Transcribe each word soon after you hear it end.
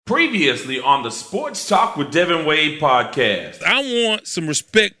Previously on the Sports Talk with Devin Wade podcast. I want some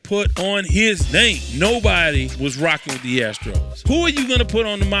respect put on his name. Nobody was rocking with the Astros. Who are you going to put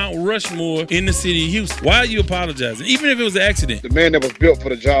on the Mount Rushmore in the city of Houston? Why are you apologizing? Even if it was an accident. The man that was built for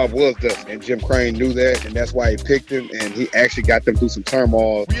the job was Dusty, and Jim Crane knew that, and that's why he picked him, and he actually got them through some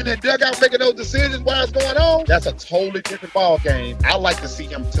turmoil. When you're in that dugout making those decisions while it's going on, that's a totally different ball game. I like to see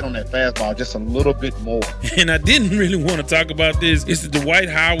him sit on that fastball just a little bit more. And I didn't really want to talk about this. It's the Dwight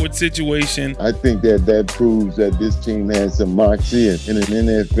Howard situation. I think that proves that this team has some moxie. In an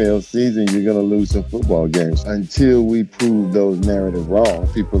NFL season, you're going to lose some football games. Until we prove those narratives wrong,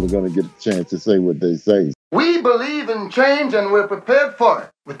 people are going to get a chance to say what they say. We believe in change and we're prepared for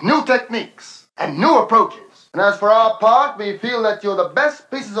it with new techniques and new approaches. And as for our part, we feel that you're the best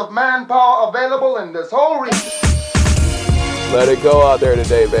pieces of manpower available in this whole region. Let it go out there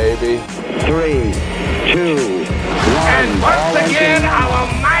today, baby. 3, 2, 1. And once again, our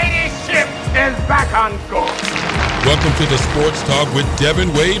mighty ship is back on course. Welcome to the Sports Talk with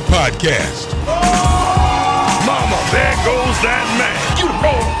Devin Wade podcast. Oh! Mama, there goes that man. You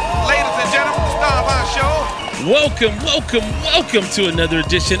roll, ladies and gentlemen, the star of our show. Welcome to another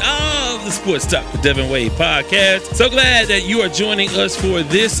edition of the Sports Talk with Devin Wade podcast. So glad that you are joining us for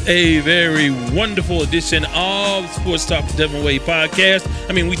this, a very wonderful edition of the Sports Talk with Devin Wade podcast.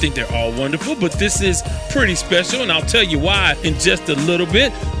 I mean, we think they're all wonderful, but this is pretty special, and I'll tell you why in just a little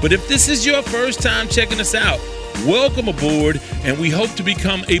bit. But if this is your first time checking us out, welcome aboard, and we hope to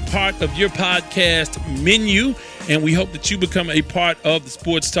become a part of your podcast menu, and we hope that you become a part of the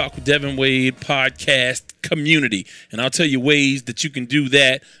Sports Talk with Devin Wade podcast community. And I'll tell you ways that you can do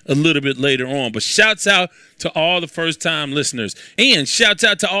that a little bit later on. But shouts out to all the first-time listeners. And shouts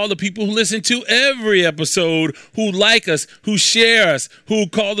out to all the people who listen to every episode, who like us, who share us, who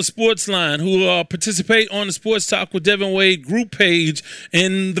call the sports line, who participate on the Sports Talk with Devin Wade group page,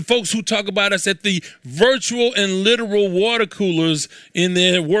 and the folks who talk about us at the virtual and literal water coolers in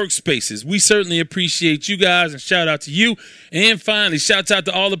their workspaces. We certainly appreciate you guys, and shout out to you. And finally, shouts out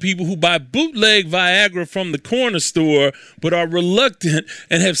to all the people who buy bootleg Viagra from the corner store but are reluctant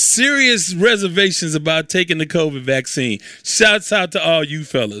and have serious reservations about taking the COVID vaccine. Shouts out to all you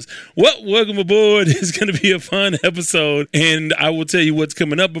fellas. Well, welcome aboard. It's going to be a fun episode, and I will tell you what's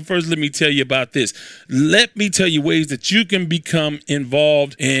coming up. But first, let me tell you about this. Let me tell you ways that you can become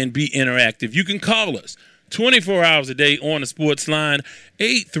involved and be interactive. You can call us 24 hours a day on the sports line,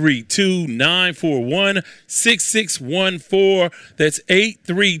 832-941-6614. That's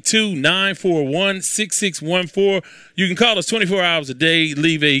 832-941-6614. You can call us 24 hours a day,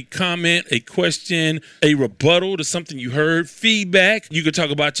 leave a comment, a question, a rebuttal to something you heard, feedback. You can talk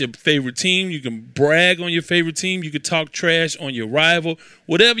about your favorite team. You can brag on your favorite team. You can talk trash on your rival.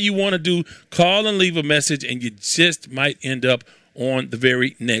 Whatever you want to do, call and leave a message, and you just might end up on the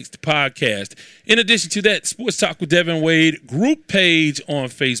very next podcast. In addition to that, Sports Talk with Devin Wade group page on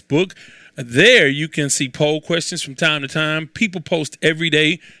Facebook. There you can see poll questions from time to time. People post every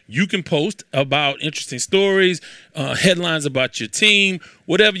day. You can post about interesting stories, headlines about your team,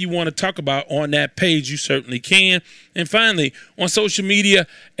 whatever you want to talk about on that page, you certainly can. And finally, on social media,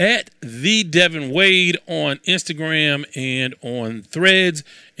 at The Devin Wade on Instagram and on Threads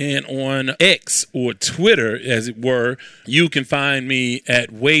and on X, or Twitter, as it were, you can find me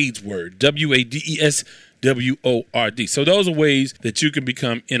at Wade's Word, WADESWORD. So those are ways that you can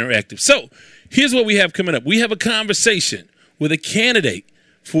become interactive. So here's what we have coming up. We have a conversation with a candidate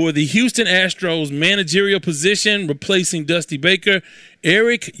for the Houston Astros managerial position, replacing Dusty Baker,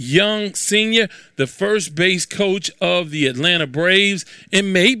 Eric Young Sr., the first base coach of the Atlanta Braves,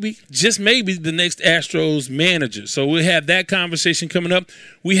 and maybe, just maybe, the next Astros manager. So we'll have that conversation coming up.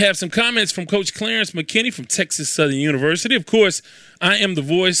 We have some comments from Coach Clarence McKinney from Texas Southern University. Of course, I am the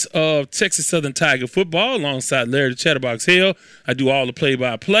voice of Texas Southern Tiger football alongside Larry the Chatterbox Hill. I do all the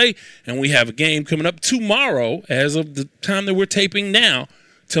play-by-play, and we have a game coming up tomorrow as of the time that we're taping now.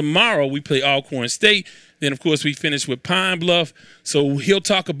 Tomorrow we play Alcorn State. Then, of course, we finish with Pine Bluff. So he'll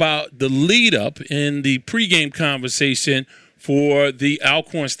talk about the lead-up in the pregame conversation for the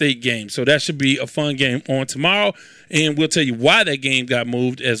Alcorn State game. So that should be a fun game on tomorrow. And we'll tell you why that game got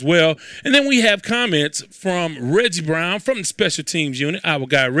moved as well. And then we have comments from Reggie Brown from the Special Teams Unit, our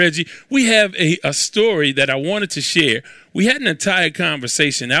guy Reggie. We have a story that I wanted to share. We had an entire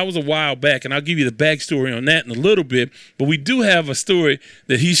conversation. That was a while back, and I'll give you the backstory on that in a little bit. But we do have a story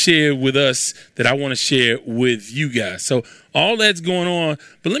that he shared with us that I want to share with you guys. So all that's going on.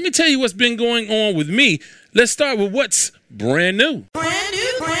 But let me tell you what's been going on with me. Let's start with what's brand new. Brand new.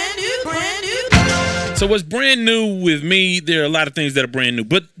 So what's brand new with me, there are a lot of things that are brand new.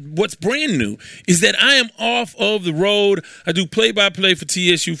 But what's brand new is that I am off of the road. I do play-by-play for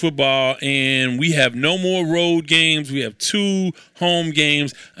TSU football, and we have no more road games. We have 2 home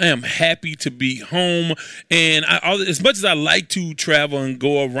games. I am happy to be home. And as much as I like to travel and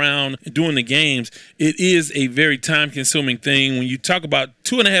go around doing the games, it is a very time-consuming thing. When you talk about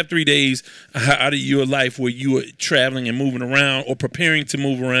 2.5, 3 days out of your life where you are traveling and moving around or preparing to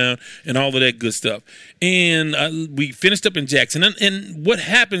move around and all of that good stuff. And we finished up in Jackson. And what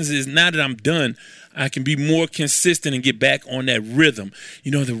happens is now that I'm done, I can be more consistent and get back on that rhythm,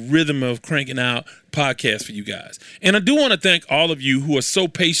 the rhythm of cranking out podcasts for you guys. And I do want to thank all of you who are so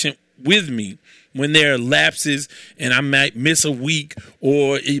patient with me when there are lapses and I might miss a week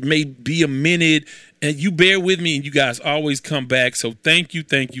or it may be a minute. And you bear with me, and you guys always come back. So thank you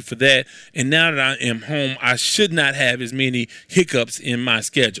for that. And now that I am home, I should not have as many hiccups in my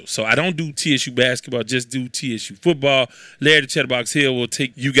schedule. So I don't do TSU basketball, just do TSU football. Larry the Chatterbox Hill will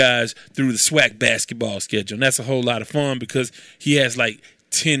take you guys through the SWAC basketball schedule. And that's a whole lot of fun because he has like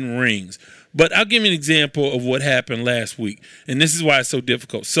 10 rings. But I'll give you an example of what happened last week, and this is why it's so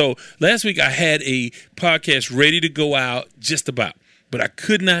difficult. So last week I had a podcast ready to go out just about, but I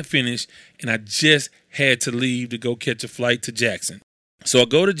could not finish, and I just had to leave to go catch a flight to Jackson. So I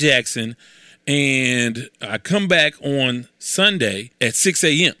go to Jackson, and I come back on Sunday at 6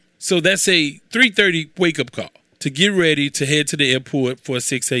 a.m. So that's a 3:30 wake-up call to get ready to head to the airport for a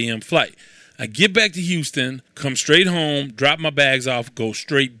 6 a.m. flight. I get back to Houston, come straight home, drop my bags off, go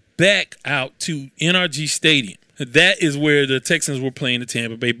straight back out to NRG Stadium. That is where the Texans were playing the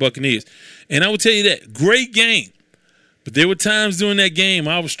Tampa Bay Buccaneers. And I will tell you that, great game. But there were times during that game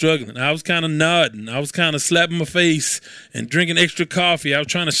I was struggling. I was kind of nodding. I was kind of slapping my face and drinking extra coffee. I was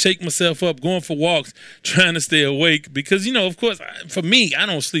trying to shake myself up, going for walks, trying to stay awake. Because, of course, for me, I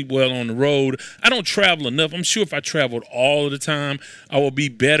don't sleep well on the road. I don't travel enough. I'm sure if I traveled all of the time, I would be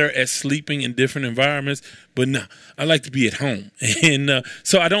better at sleeping in different environments. But no, I like to be at home. And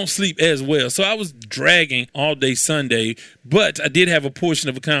so I don't sleep as well. So I was dragging all day Sunday. But I did have a portion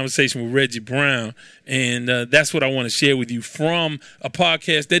of a conversation with Reggie Brown. And that's what I want to share with you from a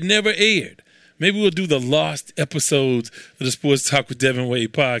podcast that never aired. Maybe we'll do the lost episodes of the Sports Talk with Devin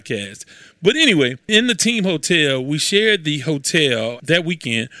Wade podcast. But anyway, in the team hotel, we shared the hotel that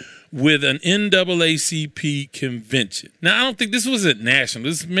weekend with an NAACP convention. Now, I don't think this was a national.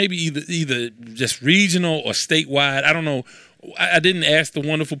 This is maybe either just regional or statewide. I don't know. I didn't ask the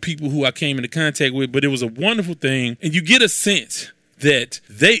wonderful people who I came into contact with, but it was a wonderful thing. And you get a sense that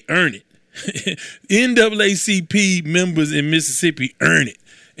they earn it. NAACP members in Mississippi earn it.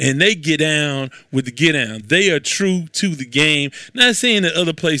 And they get down with the get down. They are true to the game. Not saying that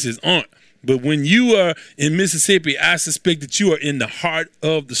other places aren't. But when you are in Mississippi, I suspect that you are in the heart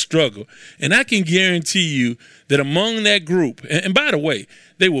of the struggle. And I can guarantee you that among that group, and by the way,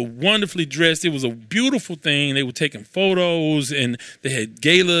 they were wonderfully dressed. It was a beautiful thing. They were taking photos, and they had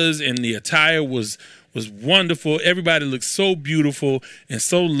galas, and the attire was wonderful. Everybody looked so beautiful and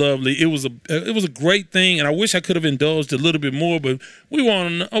so lovely. It was a great thing, and I wish I could have indulged a little bit more, but we were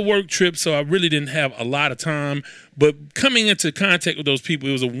on a work trip, so I really didn't have a lot of time. But coming into contact with those people,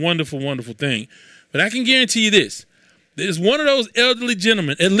 it was a wonderful, wonderful thing. But I can guarantee you this. There's one of those elderly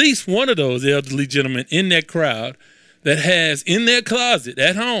gentlemen, at least one of those elderly gentlemen in that crowd that has in their closet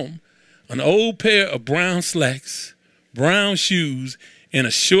at home an old pair of brown slacks, brown shoes, and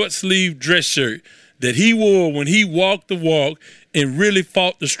a short-sleeved dress shirt that he wore when he walked the walk and really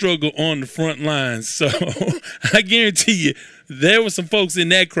fought the struggle on the front lines. So I guarantee you there were some folks in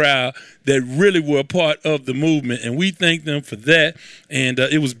that crowd that really were a part of the movement, and we thank them for that. And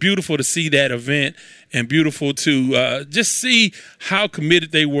it was beautiful to see that event and beautiful to just see how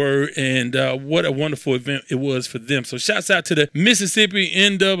committed they were and what a wonderful event it was for them. So shouts out to the Mississippi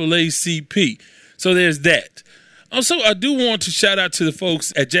NAACP. So there's that. Also, I do want to shout out to the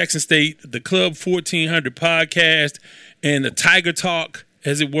folks at Jackson State, the Club 1400 podcast, and the Tiger Talk,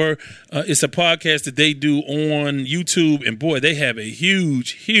 as it were. It's a podcast that they do on YouTube, and boy, they have a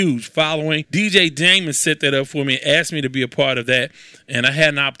huge, huge following. DJ Damon set that up for me and asked me to be a part of that, and I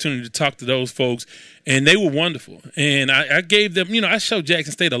had an opportunity to talk to those folks, and they were wonderful. And I gave them, I showed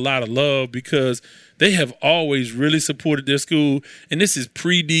Jackson State a lot of love because they have always really supported their school, and this is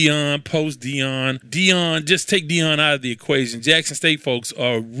pre-Deion, post-Deion. Deion, just take Deion out of the equation. Jackson State folks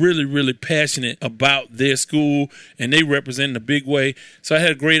are really, really passionate about their school, and they represent in a big way. So I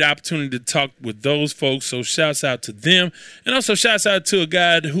had a great opportunity to talk with those folks, so shouts out to them. And also shouts out to a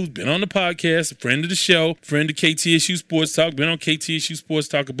guy who's been on the podcast, a friend of the show, friend of KTSU Sports Talk, been on KTSU Sports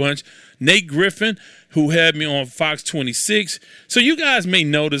Talk a bunch, Nate Griffin. who had me on Fox 26. So you guys may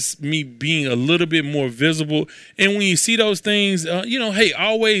notice me being a little bit more visible. And when you see those things, hey,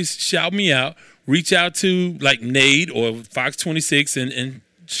 always shout me out. Reach out to like Nate or Fox 26 and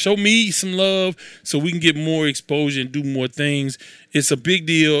show me some love so we can get more exposure and do more things. It's a big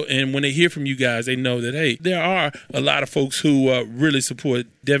deal, and when they hear from you guys, they know that, hey, there are a lot of folks who really support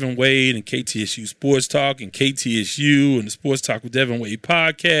Devin Wade and KTSU Sports Talk and KTSU and the Sports Talk with Devin Wade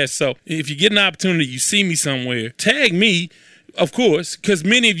podcast. So if you get an opportunity, you see me somewhere, tag me, of course, because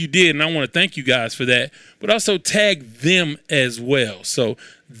many of you did, and I want to thank you guys for that, but also tag them as well. So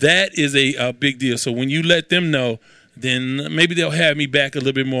that is a big deal. So when you let them know, then maybe they'll have me back a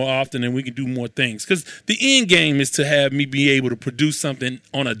little bit more often and we can do more things. Because the end game is to have me be able to produce something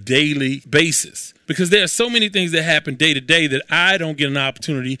on a daily basis. Because there are so many things that happen day to day that I don't get an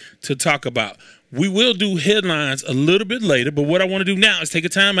opportunity to talk about. We will do headlines a little bit later, but what I want to do now is take a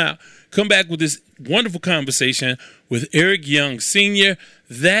time out, come back with this wonderful conversation with Eric Young Sr.,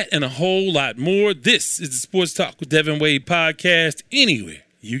 that and a whole lot more. This is the Sports Talk with Devin Wade podcast, anywhere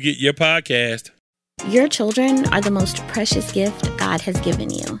you get your podcast. Your children are the most precious gift God has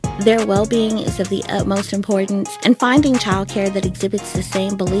given you. Their well-being is of the utmost importance, and finding childcare that exhibits the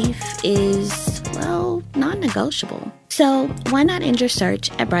same belief is, well, non-negotiable. So why not end your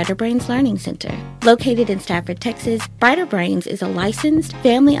search at Brighter Brains Learning Center? Located in Stafford, Texas, Brighter Brains is a licensed,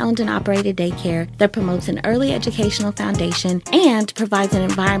 family-owned and operated daycare that promotes an early educational foundation and provides an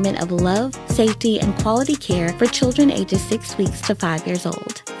environment of love, safety, and quality care for children ages 6 weeks to 5 years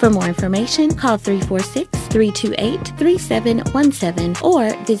old. For more information, call 346-328-3717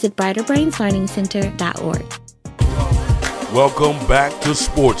 or visit brighterbrainslearningcenter.org. Welcome back to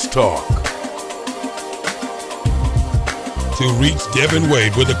Sports Talk. To reach Devin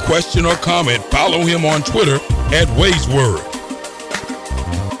Wade with a question or comment, follow him on Twitter at Wadesword.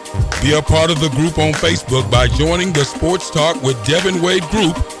 Be a part of the group on Facebook by joining the Sports Talk with Devin Wade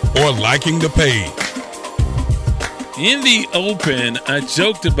group or liking the page. In the open, I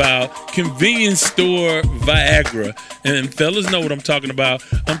joked about convenience store Viagra. And fellas know what I'm talking about.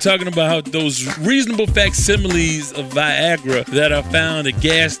 I'm talking about those reasonable facsimiles of Viagra that are found at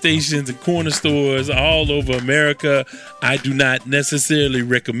gas stations and corner stores all over America. I do not necessarily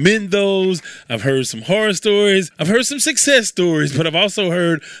recommend those. I've heard some horror stories. I've heard some success stories, but I've also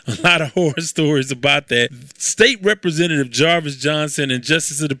heard a lot of horror stories about that. State Representative Jarvis Johnson and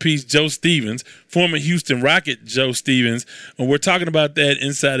Justice of the Peace Joe Stevens, former Houston Rocket Joe Stevens, and we're talking about that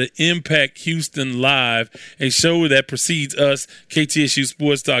inside of Impact Houston Live, a show that precedes us, KTSU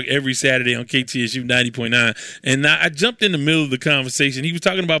Sports Talk, every Saturday on KTSU 90.9. And now I jumped in the middle of the conversation. He was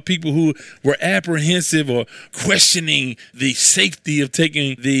talking about people who were apprehensive or questioning the safety of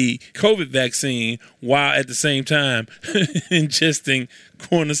taking the COVID vaccine while at the same time ingesting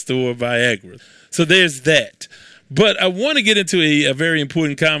corner store Viagra. So there's that. But I want to get into a very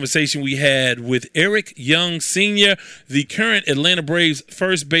important conversation we had with Eric Young Sr., the current Atlanta Braves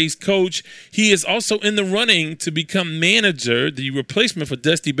first base coach. He is also in the running to become manager, the replacement for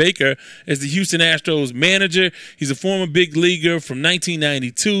Dusty Baker as the Houston Astros manager. He's a former big leaguer from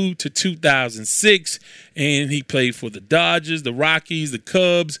 1992 to 2006, and he played for the Dodgers, the Rockies, the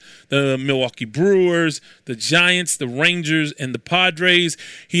Cubs, the Milwaukee Brewers, the Giants, the Rangers, and the Padres.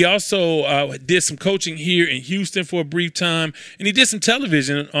 He also did some coaching here in Houston for a brief time, and he did some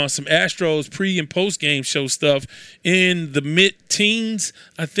television on some Astros pre- and post-game show stuff in the mid-teens,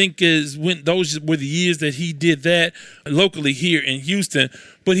 I think is when those were the years that he did that locally here in Houston.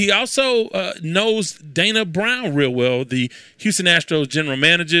 But he also knows Dana Brown real well, the Houston Astros general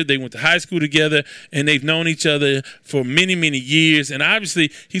manager. They went to high school together, and they've known each other for many, many years. And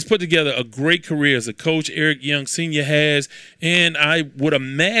obviously, he's put together a great career as a coach, Eric Young Sr. has. And I would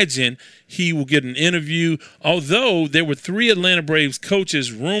imagine he will get an interview. Although there were 3 Atlanta Braves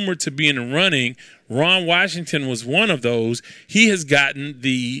coaches rumored to be in the running, Ron Washington was one of those. He has gotten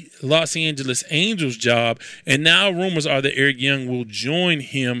the Los Angeles Angels job, and now rumors are that Eric Young will join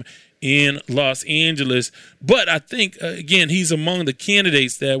him in Los Angeles. But I think, again, he's among the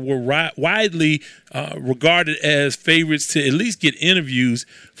candidates that were widely regarded as favorites to at least get interviews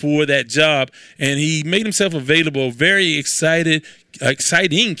for that job. And he made himself available, very exciting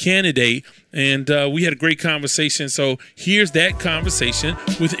candidate. And we had a great conversation. So here's that conversation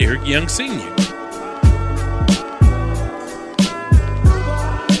with Eric Young Sr.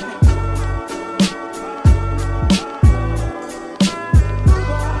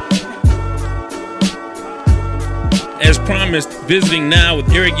 As promised, visiting now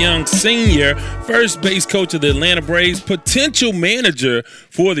with Eric Young Sr., first base coach of the Atlanta Braves, potential manager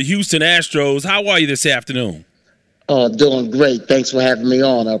for the Houston Astros. How are you this afternoon? Doing great. Thanks for having me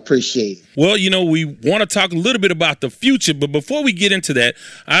on. I appreciate it. Well, we want to talk a little bit about the future, but before we get into that,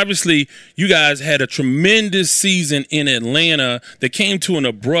 obviously you guys had a tremendous season in Atlanta that came to an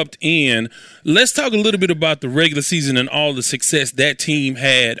abrupt end. Let's talk a little bit about the regular season and all the success that team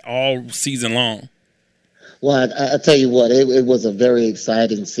had all season long. Well, I tell you what, it was a very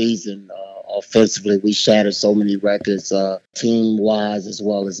exciting season. Offensively, we shattered so many records, team-wise as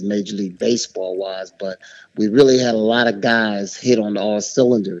well as Major League Baseball-wise, but we really had a lot of guys hit on all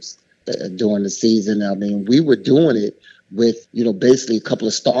cylinders during the season. I mean, we were doing it with, basically a couple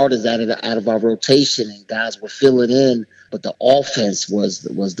of starters out of our rotation, and guys were filling in, but the offense was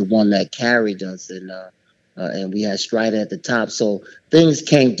the one that carried us, and we had Strider at the top. So things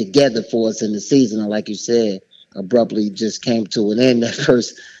came together for us in the season, and like you said, abruptly just came to an end at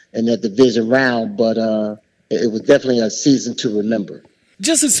first in that division round, but it was definitely a season to remember.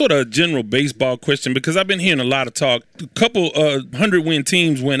 Just a sort of general baseball question, because I've been hearing a lot of talk. A couple 100-win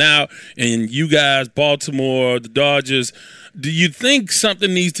teams went out, and you guys, Baltimore, the Dodgers. Do you think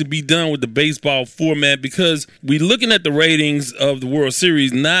something needs to be done with the baseball format? Because we're looking at the ratings of the World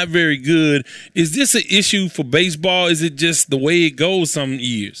Series, not very good. Is this an issue for baseball? Is it just the way it goes some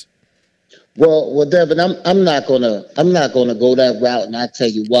years? Well, Devin, I'm not gonna go that route, and I tell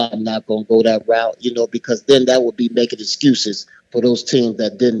you why I'm not gonna go that route. Because then that would be making excuses for those teams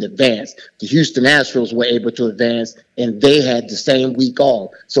that didn't advance. The Houston Astros were able to advance, and they had the same week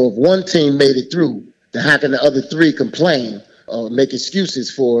off. So if one team made it through, then how can the other three complain or make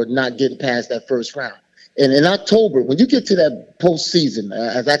excuses for not getting past that first round? And in October, when you get to that postseason,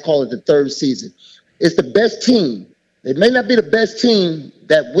 as I call it, the third season, it's the best team. It may not be the best team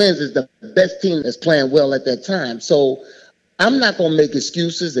that wins, is the best team that's playing well at that time. So I'm not going to make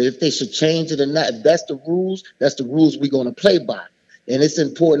excuses if they should change it or not. If that's the rules we're going to play by. And it's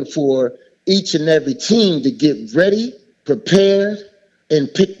important for each and every team to get ready, prepared,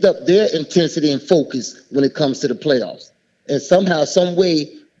 and picked up their intensity and focus when it comes to the playoffs. And somehow, some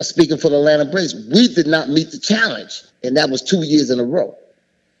way, speaking for the Atlanta Braves, we did not meet the challenge. And that was 2 years in a row.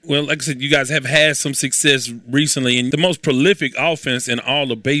 Well, like I said, you guys have had some success recently and the most prolific offense in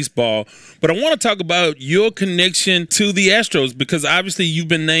all of baseball. But I want to talk about your connection to the Astros, because obviously you've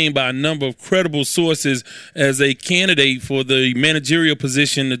been named by a number of credible sources as a candidate for the managerial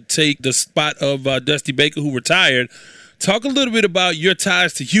position to take the spot of Dusty Baker, who retired. Talk a little bit about your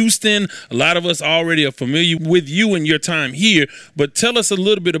ties to Houston. A lot of us already are familiar with you and your time here, but tell us a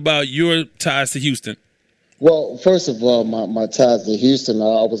little bit about your ties to Houston. Well, first of all, my ties to Houston,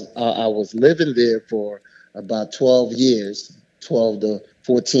 I was living there for about 12 to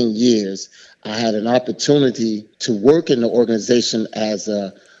 14 years. I had an opportunity to work in the organization as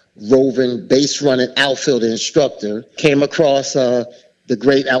a roving base running outfield instructor. Came across the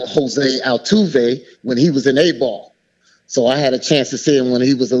great Jose Altuve when he was in A-ball. So I had a chance to see him when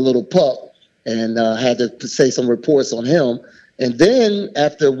he was a little pup, and had to say some reports on him. And then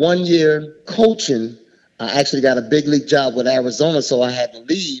after 1 year coaching, I actually got a big league job with Arizona, so I had to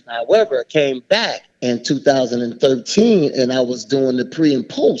leave. However, I came back in 2013, and I was doing the pre and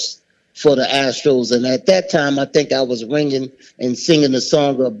post for the Astros. And at that time, I think I was ringing and singing the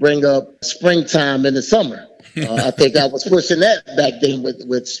song of Bring Up Springtime in the Summer. I think I was pushing that back then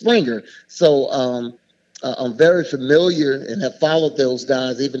with Springer. So I'm very familiar and have followed those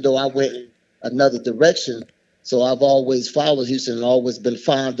guys, even though I went in another direction. So I've always followed Houston and always been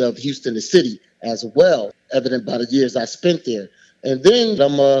fond of Houston, the city, as well, evident by the years I spent there. And then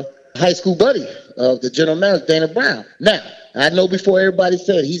I'm a high school buddy of the general manager, Dana Brown. Now, I know before everybody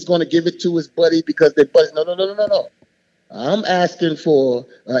said he's going to give it to his buddy because they're buddies. No. I'm asking for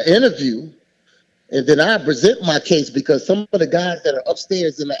an interview, and then I present my case because some of the guys that are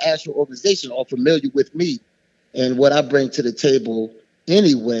upstairs in the Astro organization are familiar with me and what I bring to the table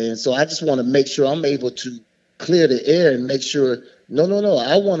anyway. And so I just want to make sure I'm able to clear the air and make sure, no,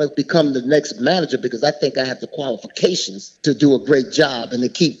 I want to become the next manager because I think I have the qualifications to do a great job and to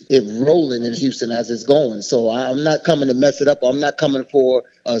keep it rolling in Houston as it's going. So I'm not coming to mess it up. I'm not coming for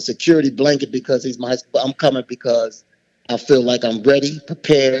a security blanket because he's my, I'm coming because I feel like I'm ready,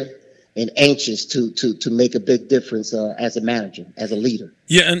 prepared, and anxious to make a big difference as a manager, as a leader.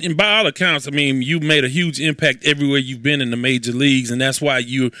 Yeah, and by all accounts, I mean, you made a huge impact everywhere you've been in the major leagues, and that's why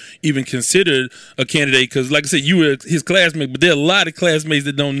you even considered a candidate because, like I said, you were his classmate, but there are a lot of classmates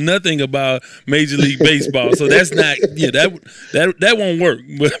that know nothing about Major League Baseball, so that's not, that won't work.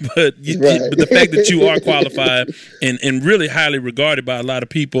 But the fact that you are qualified and really highly regarded by a lot of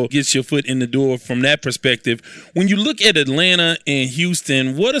people gets your foot in the door from that perspective. When you look at Atlanta and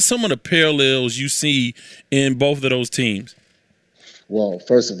Houston, what are some of the parallels you see in both of those teams? Well,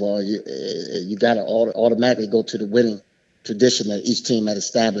 first of all, you got to automatically go to the winning tradition that each team had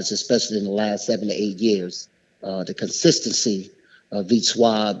established, especially in the last 7 to 8 years. The consistency of each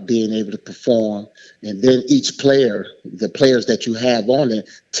squad being able to perform, and then each player, the players that you have on it,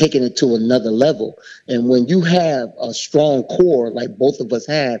 taking it to another level. And when you have a strong core like both of us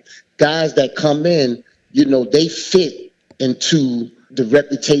have, guys that come in, they fit into the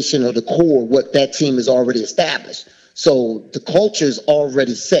reputation of the core, what that team has already established. So the culture is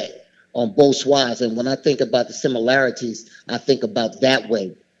already set on both sides. And when I think about the similarities, I think about that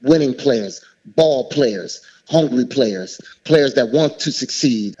way. Winning players, ball players, hungry players, players that want to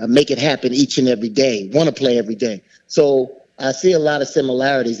succeed, make it happen each and every day, want to play every day. So I see a lot of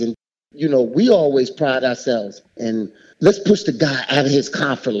similarities. And, we always pride ourselves in let's push the guy out of his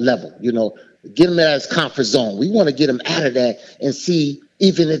comfort level, get him out of his comfort zone. We want to get him out of that and see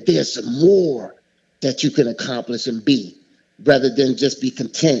even if there's some more that you can accomplish and be, rather than just be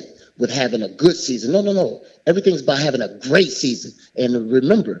content with having a good season. No. Everything's about having a great season. And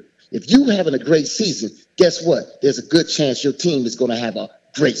remember, if you having a great season, guess what? There's a good chance your team is going to have a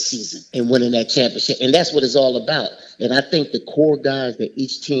great season and winning that championship. And that's what it's all about. And I think the core guys that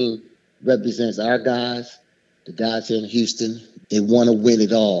each team represents, our guys, the guys here in Houston, they want to win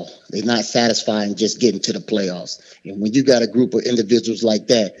it all. They're not satisfied in just getting to the playoffs. And when you got a group of individuals like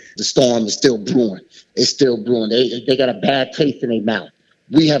that, the storm is still brewing. It's still brewing. They got a bad taste in their mouth.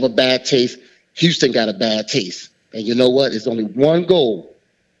 We have a bad taste. Houston got a bad taste. And you know what? It's only one goal,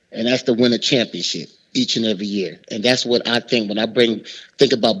 and that's to win a championship each and every year. And that's what I think when I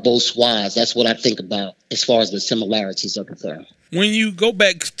think about both squads. That's what I think about as far as the similarities are concerned. When you go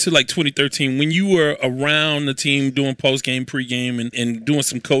back to like 2013, when you were around the team doing post-game, pre-game, and doing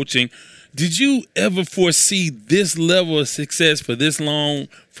some coaching, did you ever foresee this level of success for this long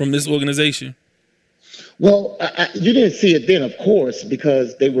from this organization? Well, you didn't see it then, of course,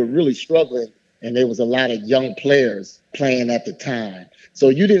 because they were really struggling, and there was a lot of young players playing at the time. So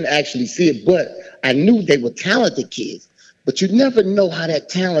you didn't actually see it, but I knew they were talented kids. But you never know how that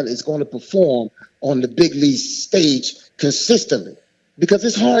talent is going to perform on the big league stage consistently, because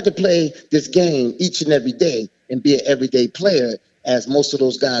it's hard to play this game each and every day and be an everyday player, as most of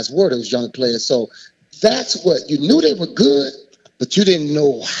those guys were, those young players. So that's what you knew. They were good, but you didn't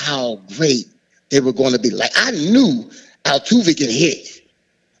know how great they were going to be. Like, I knew Altuve can hit.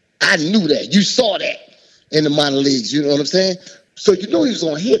 I knew that. You saw that in the minor leagues. You know what I'm saying? So you know he was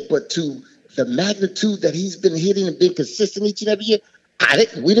going to hit, but to the magnitude that he's been hitting and being consistent each and every year,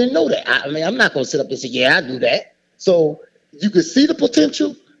 we didn't know that. I'm not going to sit up and say, yeah, I do that. So you could see the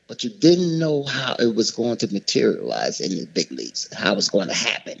potential, but you didn't know how it was going to materialize in the big leagues, how it was going to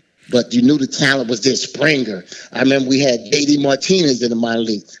happen. But you knew the talent was there. Springer. I remember we had J.D. Martinez in the minor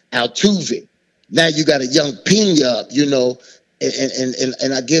league, Altuve. Now you got a young Pena up,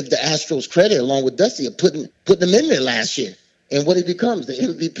 and I give the Astros credit, along with Dusty, of putting them in there last year. And what he becomes, the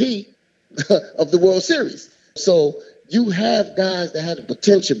MVP of the World Series. So you have guys that have the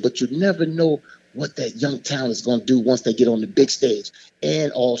potential, but you never know what that young talent is going to do once they get on the big stage,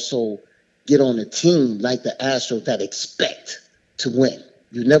 and also get on a team like the Astros that expect to win.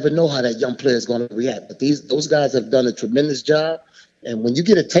 You never know how that young player is going to react. But those guys have done a tremendous job, and when you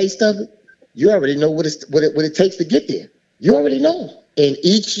get a taste of it, you already know what it takes to get there. You already know. And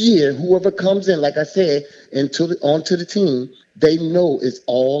each year, whoever comes in, like I said, onto the team, they know it's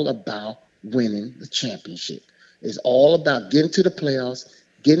all about winning the championship. It's all about getting to the playoffs,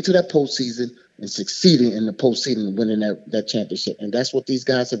 getting to that postseason, and succeeding in the postseason and winning that championship. And that's what these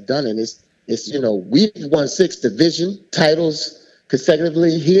guys have done. And it's we've won 6 division titles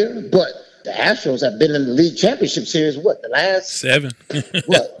consecutively here, but the Astros have been in the league championship series, the last 7?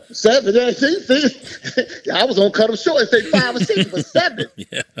 7? Yeah, see? I was going to cut them short and say 5 or 6, but 7.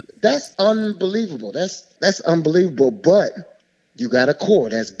 Yeah. That's unbelievable. That's unbelievable. But you got a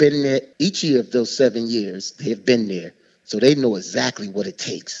core that's been there each year of those 7 years. They've been there. So they know exactly what it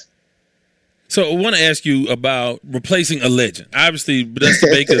takes. So I want to ask you about replacing a legend. Obviously, Dusty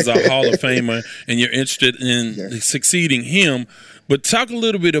Baker is a Hall of Famer, and you're interested in succeeding him. But talk a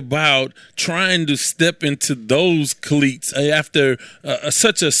little bit about trying to step into those cleats after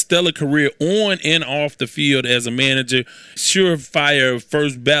such a stellar career on and off the field as a manager, surefire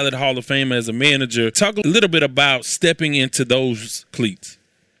first ballot Hall of Famer as a manager. Talk a little bit about stepping into those cleats.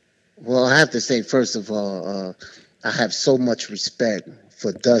 Well, I have to say, first of all, I have so much respect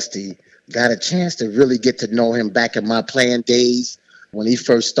for Dusty. Got a chance to really get to know him back in my playing days when he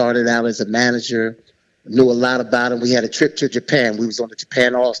first started out as a manager. Knew a lot about him. We had a trip to Japan. We was on the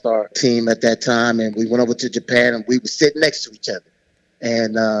Japan All-Star team at that time, and we went over to Japan, and we were sitting next to each other.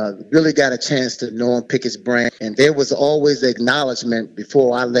 and really got a chance to know him, pick his brain. And there was always acknowledgement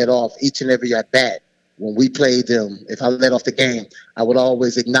before I let off each and every at bat. When we played them, if I let off the game, I would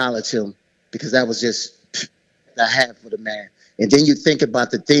always acknowledge him because that was just I had for the man. And then you think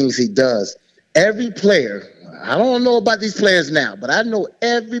about the things he does. Every player, I don't know about these players now, but I know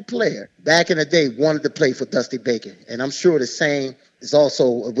every player back in the day wanted to play for Dusty Baker. And I'm sure the same is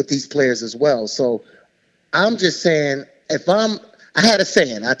also with these players as well. So I'm just saying, I had a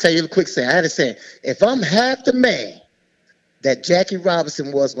saying, I'll tell you a quick saying. I had a saying, if I'm half the man that Jackie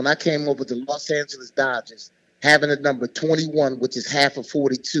Robinson was when I came over to Los Angeles Dodgers, having a number 21, which is half of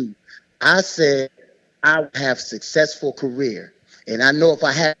 42, I said I would have a successful career. And I know if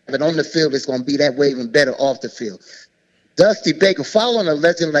I have it on the field, it's going to be that way, even better off the field. Dusty Baker, following a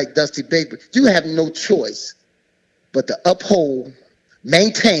legend like Dusty Baker, you have no choice but to uphold,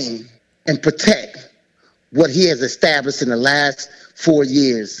 maintain, and protect what he has established in the last 4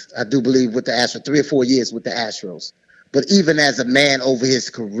 years, I do believe, with the Astros, 3 or 4 years with the Astros. But even as a man over his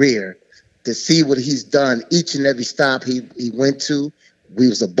career, to see what he's done each and every stop he went to, he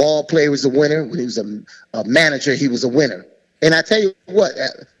was a ball player, he was a winner. When he was a manager, he was a winner. And I tell you what,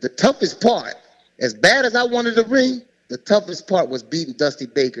 the toughest part, as bad as I wanted to ring, the toughest part was beating Dusty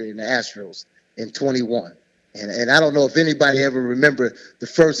Baker in the Astros in 21. And I don't know if anybody ever remember the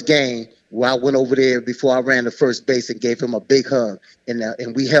first game where I went over there before I ran to first base and gave him a big hug.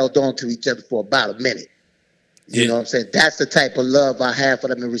 And we held on to each other for about a minute. You know what I'm saying? That's the type of love I have for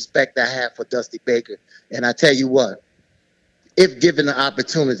them and respect I have for Dusty Baker. And I tell you what, if given the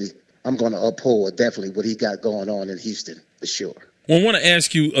opportunity, I'm going to uphold definitely what he got going on in Houston, for sure. Well, I want to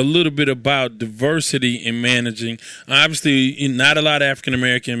ask you a little bit about diversity in managing. Obviously, not a lot of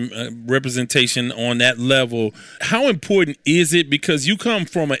African-American representation on that level. How important is it? Because you come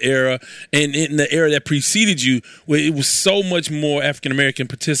from an era, and in the era that preceded you, where it was so much more African-American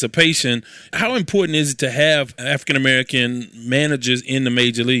participation. How important is it to have African-American managers in the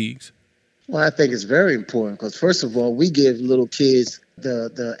major leagues? Well, I think it's very important because, first of all, we give little kids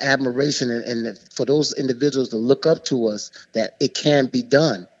the admiration and for those individuals to look up to us that it can be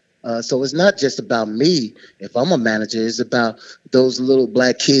done. So it's not just about me. If I'm a manager, it's about those little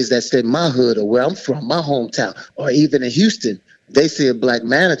black kids that's in my hood or where I'm from, my hometown, or even in Houston. They see a black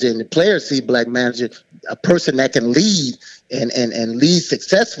manager and the players see a black manager, a person that can lead and lead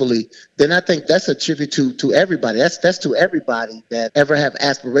successfully, then I think that's a tribute to everybody. That's to everybody that ever have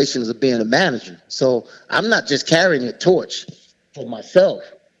aspirations of being a manager. So I'm not just carrying a torch for myself.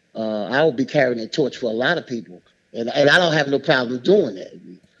 I will be carrying a torch for a lot of people. And I don't have no problem doing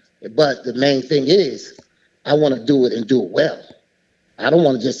that. But the main thing is I want to do it and do it well. I don't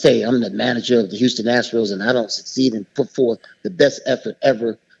want to just say I'm the manager of the Houston Astros and I don't succeed and put forth the best effort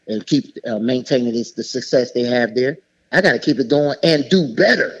ever and keep maintaining the success they have there. I got to keep it going and do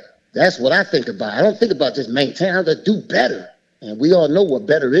better. That's what I think about. I don't think about just maintain. I got to do better. And we all know what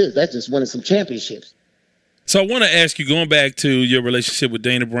better is. That's just winning some championships. So I want to ask you, going back to your relationship with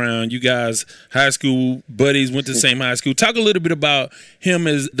Dana Brown, you guys, high school buddies, went to the same high school. Talk a little bit about him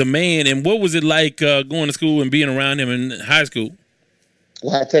as the man and what was it like going to school and being around him in high school?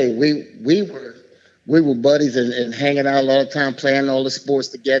 Well, I tell you, we were buddies and hanging out all the time, playing all the sports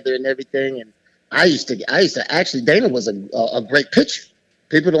together and everything. And I used to actually, Dana was a great pitcher.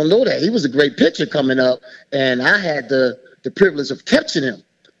 People don't know that. He was a great pitcher coming up, and I had the privilege of catching him.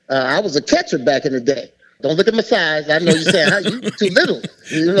 I was a catcher back in the day. Don't look at my size. I know you're saying, you're too little.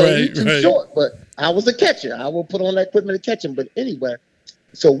 You're too short. But I was a catcher. I will put on that equipment to catch him. But anyway,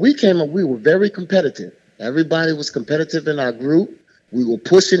 so we came up, we were very competitive. Everybody was competitive in our group. We were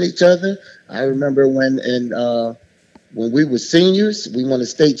pushing each other. I remember when we were seniors, we won a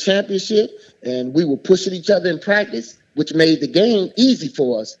state championship, and we were pushing each other in practice, which made the game easy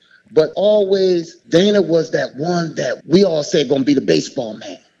for us. But always, Dana was that one that we all said going to be the baseball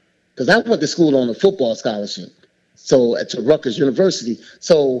man. Because I went to school on a football scholarship, so at Rutgers University.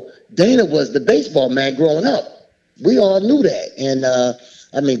 So Dana was the baseball man growing up. We all knew that.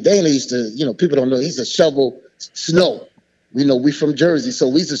 And, Dana used to, people don't know, he used to shovel snow. We from Jersey, so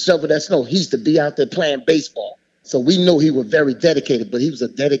we used to shovel that snow. He used to be out there playing baseball. So we know he was very dedicated, but he was a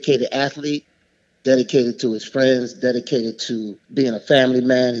dedicated athlete, dedicated to his friends, dedicated to being a family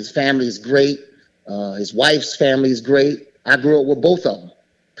man. His family is great. His wife's family is great. I grew up with both of them.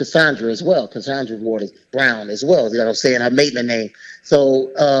 Cassandra as well. Cassandra Brown as well. You know what I'm saying? Her maiden name.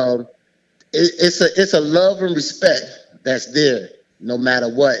 So it's a love and respect that's there no matter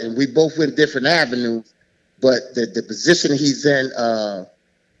what. And we both went different avenues, but the position he's in,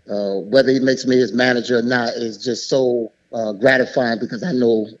 whether he makes me his manager or not, is just so gratifying because I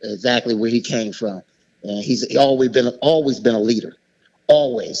know exactly where he came from. And he's always been a leader.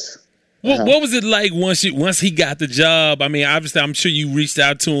 always. What was it like once he got the job? I mean, obviously, I'm sure you reached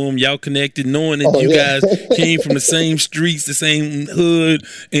out to him, y'all connected, knowing that you guys came from the same streets, the same hood,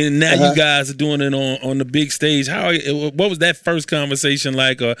 and now you guys are doing it on the big stage. What was that first conversation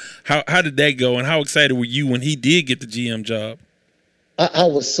like, or how did that go, and how excited were you when he did get the GM job? I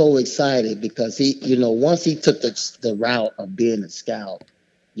was so excited because he, once he took the route of being a scout,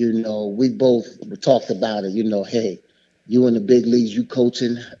 we both talked about it. Hey, you in the big leagues, you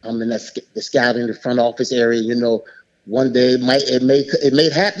coaching. I'm in the scouting, the front office area. One day it may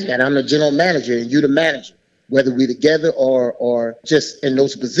happen that I'm the general manager and you the manager, whether we together or just in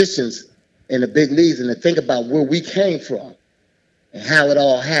those positions in the big leagues. And to think about where we came from and how it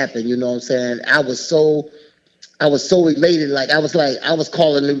all happened. You know what I'm saying? I was so elated. I was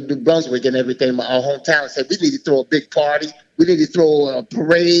calling New Brunswick and everything, our hometown, and said we need to throw a big party. We need to throw a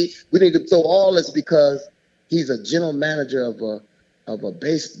parade. We need to throw all this because he's a general manager of a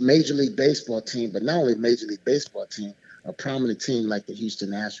Major League Baseball team, but not only Major League Baseball team, a prominent team like the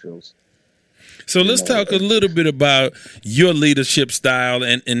Houston Astros. So let's talk a little bit about your leadership style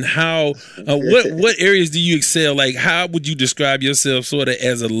and how what areas do you excel? Like, how would you describe yourself sort of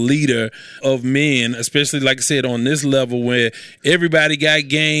as a leader of men, especially, like I said, on this level where everybody got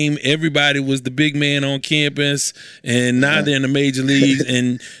game, everybody was the big man on campus, and now they're in the major leagues,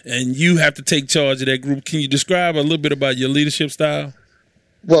 and you have to take charge of that group. Can you describe a little bit about your leadership style?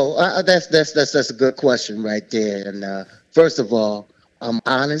 Well, that's a good question right there. And first of all, I'm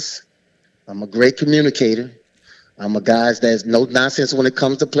honest. I'm a great communicator. I'm a guy that's no nonsense when it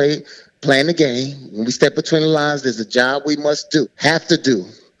comes to playing the game. When we step between the lines, there's a job we must do, have to do,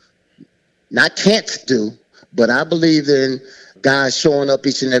 not can't do, but I believe in guys showing up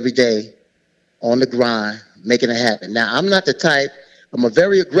each and every day on the grind, making it happen. Now, I'm not the type, I'm a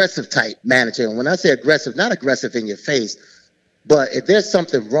very aggressive type manager. And when I say aggressive, not aggressive in your face, but if there's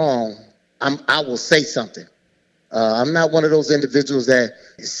something wrong, I will say something. I'm not one of those individuals that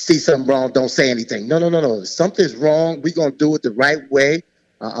see something wrong, don't say anything. No. If something's wrong, we're going to do it the right way.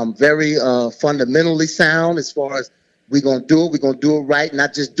 I'm very fundamentally sound as far as we're going to do it. We're going to do it right,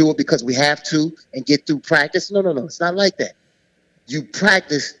 not just do it because we have to and get through practice. No. It's not like that. You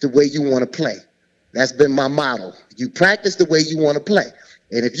practice the way you want to play. That's been my motto. You practice the way you want to play.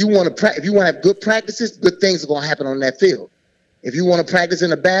 And if you want to have good practices, good things are going to happen on that field. If you want to practice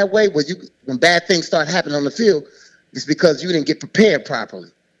in a bad way, when bad things start happening on the field, it's because you didn't get prepared properly.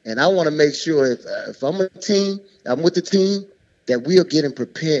 And I want to make sure if I'm with the team, that we are getting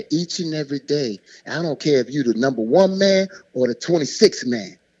prepared each and every day. And I don't care if you're the number 1 man or the 26th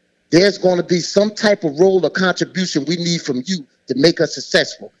man. There's going to be some type of role or contribution we need from you to make us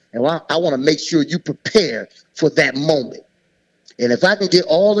successful. And I want to make sure you prepare for that moment. And if I can get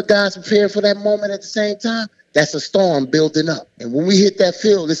all the guys prepared for that moment at the same time, that's a storm building up. And when we hit that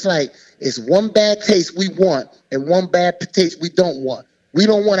field, it's like it's one bad taste we want and one bad taste we don't want. We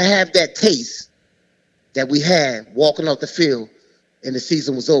don't want to have that taste that we had walking off the field and the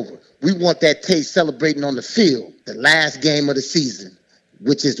season was over. We want that taste celebrating on the field, the last game of the season,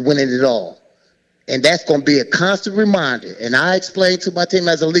 which is winning it all. And that's going to be a constant reminder. And I explained to my team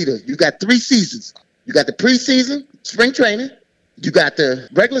as a leader, you got 3 seasons. You got the preseason, spring training, you got the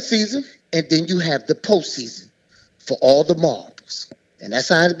regular season, and then you have the postseason for all the marbles. And that's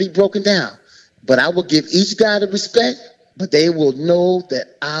how it'll be broken down. But I will give each guy the respect, but they will know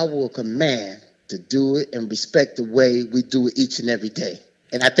that I will command to do it and respect the way we do it each and every day.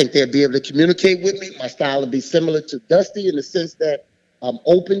 And I think they'll be able to communicate with me. My style will be similar to Dusty in the sense that I'm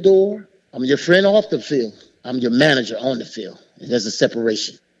open door. I'm your friend off the field. I'm your manager on the field. And there's a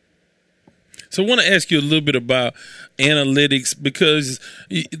separation. So I want to ask you a little bit about analytics because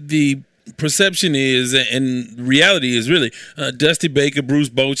the perception is, and reality is really, Dusty Baker, Bruce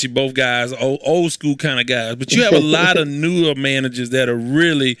Bochy, both guys, old school kind of guys. But you have a lot of newer managers that are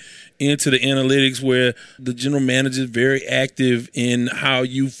really into the analytics where the general manager is very active in how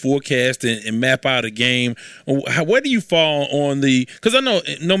you forecast and map out a game. Where do you fall on because I know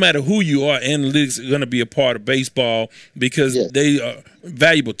no matter who you are, analytics are going to be a part of baseball because they are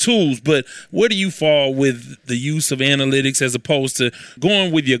valuable tools, but where do you fall with the use of analytics as opposed to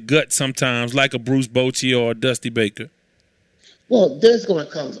going with your gut sometimes like a Bruce Bochy or a Dusty Baker? Well, there's going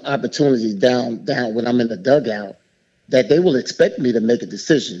to come opportunities down when I'm in the dugout that they will expect me to make a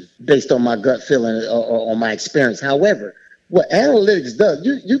decision based on my gut feeling or on my experience. However, what analytics does,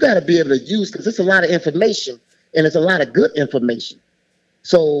 you got to be able to use, because it's a lot of information and it's a lot of good information.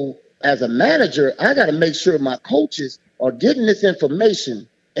 So as a manager, I got to make sure my coaches are getting this information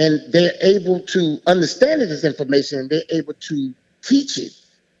and they're able to understand this information and they're able to teach it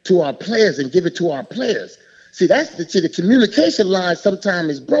to our players and give it to our players. See, the communication line sometimes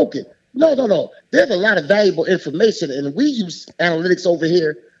is broken. No. There's a lot of valuable information, and we use analytics over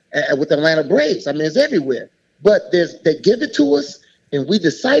here with the Atlanta Braves. I mean, it's everywhere. But they give it to us, and we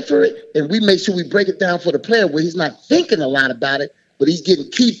decipher it, and we make sure we break it down for the player where he's not thinking a lot about it, but he's getting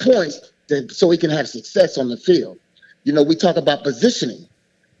key points so he can have success on the field. We talk about positioning.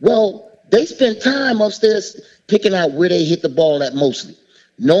 Well, they spend time upstairs picking out where they hit the ball at mostly,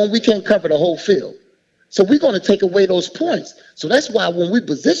 knowing we can't cover the whole field. So we're going to take away those points. So that's why when we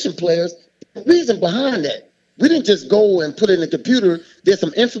position players, the reason behind that, we didn't just go and put it in the computer. There's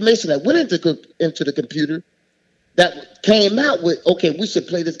some information that went into the computer that came out with, okay, we should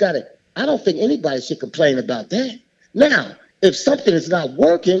play this guy. I don't think anybody should complain about that. Now, if something is not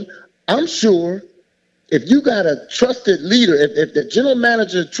working, I'm sure if you got a trusted leader, if the general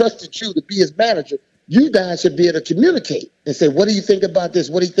manager trusted you to be his manager, you guys should be able to communicate and say, what do you think about this?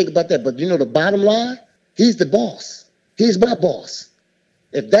 What do you think about that? But the bottom line, he's the boss. He's my boss.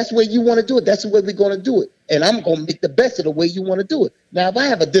 If that's the way you want to do it, that's the way we're going to do it. And I'm going to make the best of the way you want to do it. Now, if I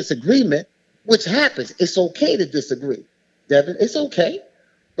have a disagreement, which happens, it's okay to disagree, Devin. It's okay.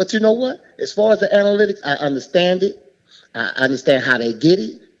 But you know what? As far as the analytics, I understand it. I understand how they get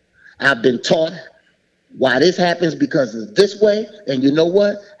it. I've been taught why this happens because of this way. And you know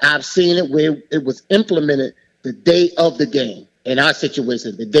what? I've seen it where it was implemented the day of the game in our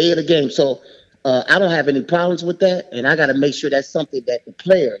situation, the day of the game. So I don't have any problems with that. And I got to make sure that's something that the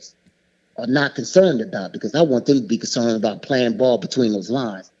players are not concerned about, because I want them to be concerned about playing ball between those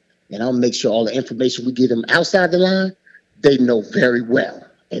lines. And I'll make sure all the information we give them outside the line, they know very well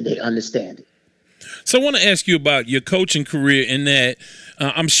and they understand it. So I want to ask you about your coaching career in that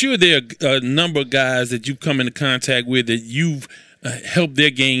I'm sure there are a number of guys that you've come into contact with that you've helped their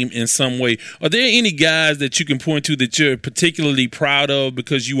game in some way. Are there any guys that you can point to that you're particularly proud of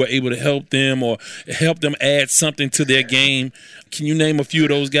because you were able to help them or help them add something to their game? Can you name a few of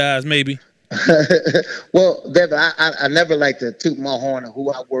those guys maybe? Well, Devin, I never like to toot my horn of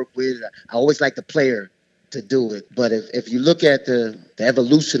who I work with. I always like the player to do it. But if you look at the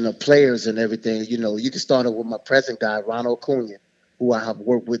evolution of players and everything, you can start it with my present guy, Ronald Acuna, who I have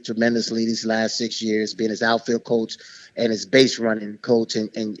worked with tremendously these last 6 years, being his outfield coach and his base running coach.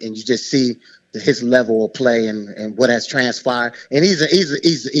 And you just see his level of play and what has transpired. And he's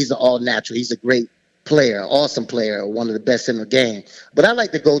an all natural. He's a great player, awesome player, one of the best in the game. But I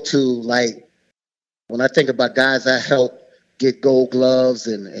like to go to, when I think about guys I helped get gold gloves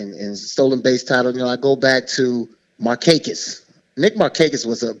and stolen base title, I go back to Markakis. Nick Markakis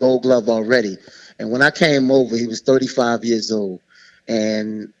was a gold glove already. And when I came over, he was 35 years old.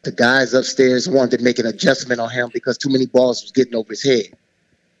 And the guys upstairs wanted to make an adjustment on him because too many balls was getting over his head.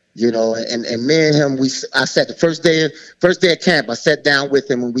 And me and him, I sat the first day of camp, I sat down with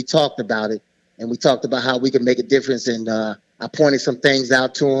him and we talked about it. And we talked about how we could make a difference. And I pointed some things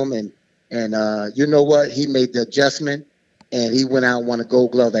out to him. And you know what? He made the adjustment. And he went out and won a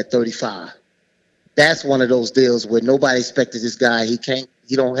gold glove at 35. That's one of those deals where nobody expected this guy. He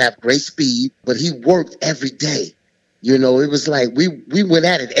don't have great speed, but he worked every day. It was like we went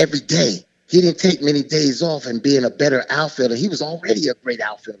at it every day. He didn't take many days off and being a better outfielder. He was already a great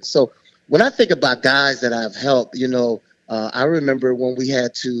outfielder. So when I think about guys that I've helped, I remember when we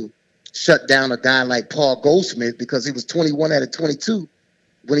had to shut down a guy like Paul Goldschmidt because he was 21 out of 22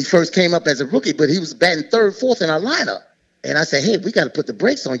 when he first came up as a rookie, but he was batting third, fourth in our lineup. And I said, hey, we got to put the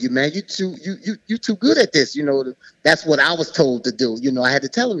brakes on you, man. You too good at this. That's what I was told to do. I had to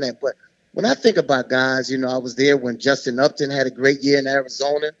tell him that. But when I think about guys, I was there when Justin Upton had a great year in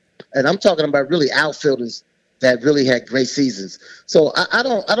Arizona. And I'm talking about really outfielders that really had great seasons. So I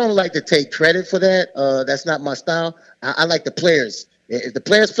don't like to take credit for that. That's not my style. I like the players. If the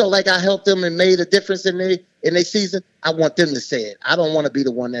players felt like I helped them and made a difference in their season, I want them to say it. I don't want to be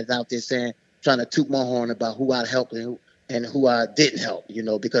the one that's out there trying to toot my horn about who I helped and who I didn't help,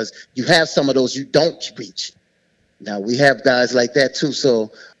 because you have some of those you don't reach. Now, we have guys like that, too.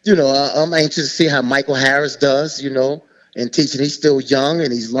 So, I'm anxious to see how Michael Harris does, in teaching. He's still young,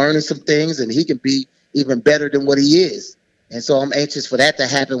 and he's learning some things, and he can be even better than what he is. And so I'm anxious for that to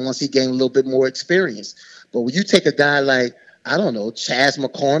happen once he gains a little bit more experience. But when you take a guy like, I don't know, Chas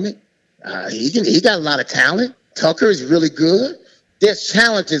McCormick, he got a lot of talent. Tucker is really good. There's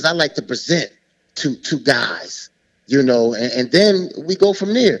challenges I like to present to guys. And then we go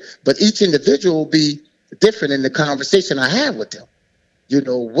from there. But each individual will be different in the conversation I have with them.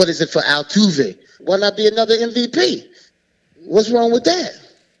 What is it for Altuve? Why not be another MVP? What's wrong with that?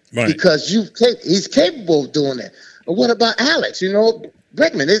 Right. Because he's capable of doing that. And what about Alex?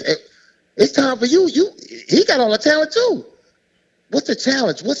 Bregman, it's time for you. He got all the talent too. What's the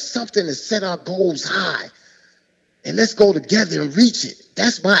challenge? What's something to set our goals high? and let's go together and reach it.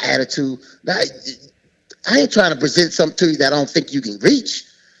 That's my attitude. I ain't trying to present something to you that I don't think you can reach.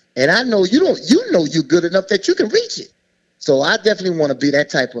 And I know you know you're good enough that you can reach it. So I definitely want to be that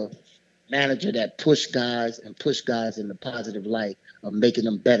type of manager that push guys in the positive light of making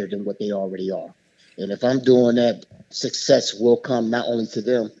them better than what they already are. And if I'm doing that, success will come not only to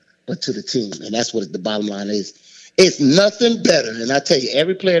them, but to the team. And that's what the bottom line is. It's nothing better. And I tell you,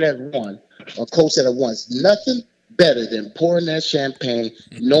 every player that won, or coach that won, nothing better than pouring that champagne,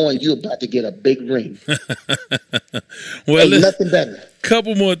 knowing you're about to get a big ring. Well, nothing better.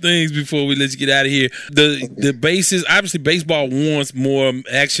 Couple more things before we let you get out of here. The bases, obviously baseball wants more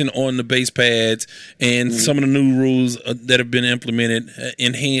action on the base pads, and some of the new rules that have been implemented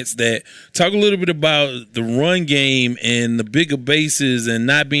enhance that. Talk a little bit about the run game and the bigger bases and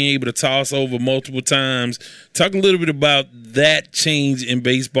not being able to toss over multiple times. Talk a little bit about that change in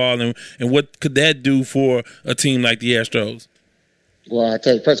baseball and what could that do for a team like the Astros? Well, I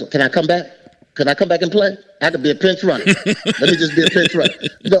tell you, first of all, can I come back? Can I come back and play? I could be a pinch runner. Let me just be a pinch runner.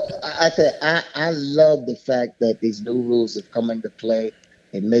 No, I love the fact that these new rules have come into play.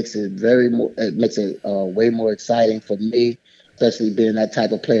 It makes it way more exciting for me, especially being that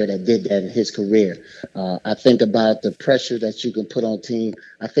type of player that did that in his career. I think about the pressure that you can put on team.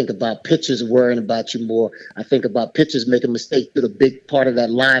 I think about pitchers worrying about you more. I think about pitchers making mistakes through the big part of that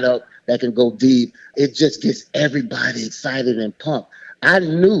lineup that can go deep. It just gets everybody excited and pumped. I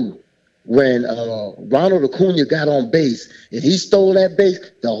knew when Ronald Acuna got on base and he stole that base,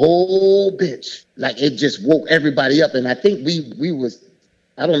 the whole bench, like it just woke everybody up. And I think we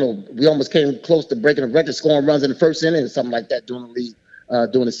almost came close to breaking a record, scoring runs in the first inning or something like that during the league,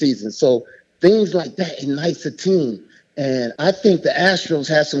 during the season. So things like that ignites a team. And I think the Astros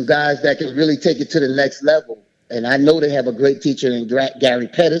have some guys that can really take it to the next level. And I know they have a great teacher in Gary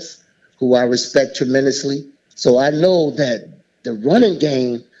Pettis, who I respect tremendously. So I know that the running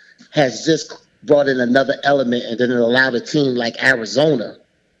game has just brought in another element, and then it allowed a team like Arizona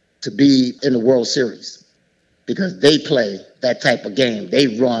to be in the World Series because they play that type of game.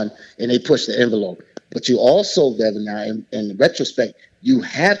 They run and they push the envelope. But you also, Devin, now in retrospect, you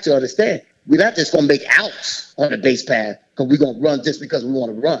have to understand, we're not just going to make outs on the base path because we're going to run just because we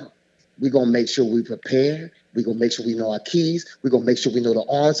want to run. We're going to make sure we prepare. We're going to make sure we know our keys. We're going to make sure we know the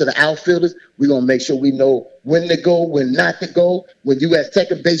arms of the outfielders. We're going to make sure we know when to go, when not to go. When you at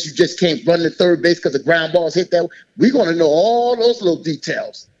second base, you just can't run to third base because the ground balls hit that way. We're going to know all those little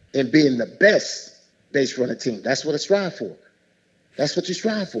details in being the best base running team. That's what I strive for. That's what you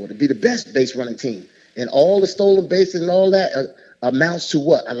strive for, to be the best base running team. And all the stolen bases and all that amounts to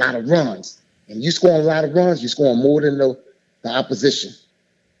what? A lot of runs. And you scoring a lot of runs, you're scoring more than the opposition.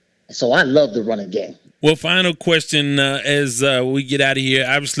 And so I love the running game. Well, final question as we get out of here.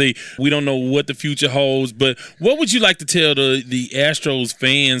 Obviously, we don't know what the future holds, but what would you like to tell the Astros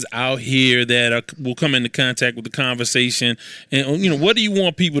fans out here that will come into contact with the conversation? And, what do you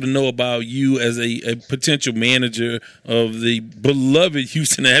want people to know about you as a potential manager of the beloved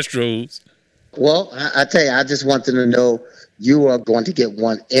Houston Astros? Well, I tell you, I just want them to know you are going to get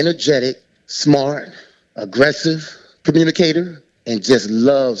one energetic, smart, aggressive communicator and just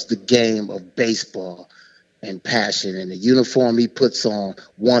loves the game of baseball and passion. And the uniform he puts on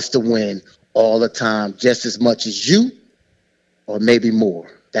wants to win all the time, just as much as you or maybe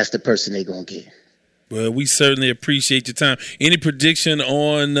more. That's the person they're going to get. Well, we certainly appreciate your time. Any prediction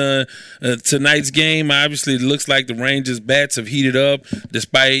on tonight's game? Obviously, it looks like the Rangers' bats have heated up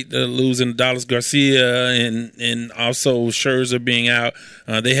despite losing Dallas Garcia and also Scherzer being out.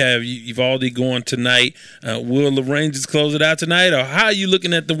 They have Eovaldi going tonight. Will the Rangers close it out tonight, or how are you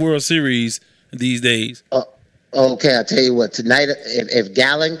looking at the World Series these days? Okay, I'll tell you what. Tonight, if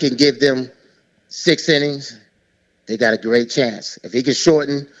Gallen can give them 6 innings, they got a great chance. If he can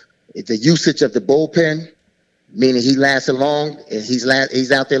shorten the usage of the bullpen, meaning he lasted long, and he's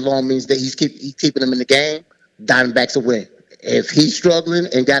out there long, means that he's keeping them in the game, Diamondbacks will win. If he's struggling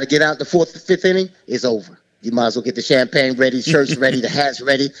and got to get out the 4th or 5th inning, it's over. You might as well get the champagne ready, shirts ready, the hats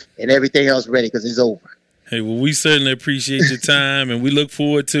ready, and everything else ready because it's over. Hey, well, we certainly appreciate your time, and we look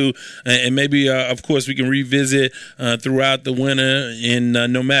forward to, and maybe, of course, we can revisit throughout the winter. And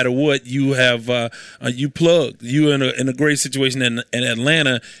no matter what, you have you plugged. You're in a great situation in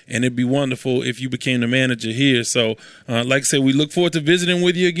Atlanta, and it'd be wonderful if you became the manager here. So, like I said, we look forward to visiting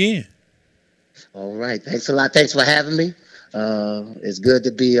with you again. All right. Thanks a lot. Thanks for having me. It's good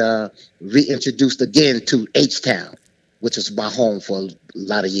to be reintroduced again to H-Town, which was my home for a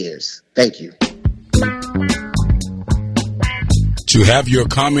lot of years. Thank you. To have your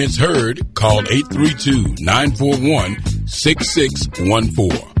comments heard, call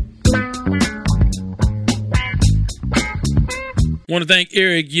 832-941-6614. Want to thank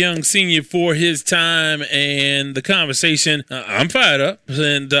Eric Young Sr. for his time and the conversation. I'm fired up,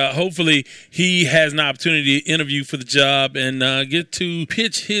 and hopefully he has an opportunity to interview for the job and get to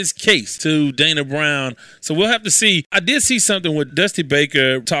pitch his case to Dana Brown. So we'll have to see. I did see something where Dusty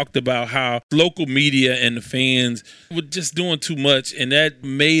Baker talked about how local media and the fans were just doing too much, and that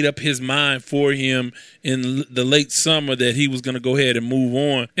made up his mind for him in the late summer that he was going to go ahead and move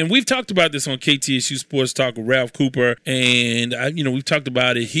on. And we've talked about this on KTSU Sports Talk with Ralph Cooper, and we've talked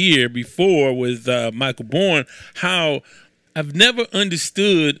about it here before with Michael Bourne, how I've never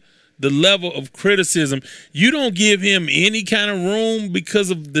understood the level of criticism. You don't give him any kind of room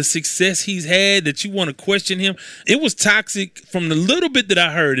because of the success he's had that you want to question him. It was toxic from the little bit that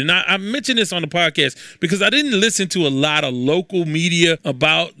I heard. And I mentioned this on the podcast because I didn't listen to a lot of local media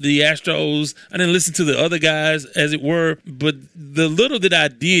about the Astros. I didn't listen to the other guys, as it were. But the little that I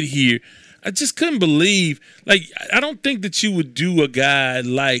did hear, I just couldn't believe. Like, I don't think that you would do a guy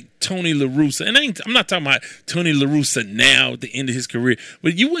like Tony La Russa. And I'm not talking about Tony La Russa now at the end of his career,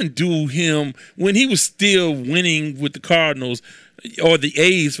 but you wouldn't do him when he was still winning with the Cardinals or the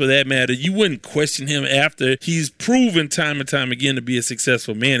A's for that matter. You wouldn't question him after he's proven time and time again to be a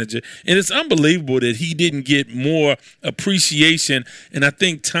successful manager. And it's unbelievable that he didn't get more appreciation. And I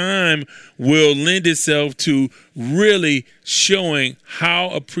think time will lend itself to really showing how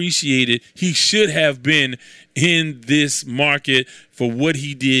appreciated he should have been in this market for what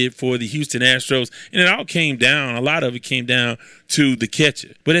he did for the Houston Astros. And it all came down, a lot of it came down to the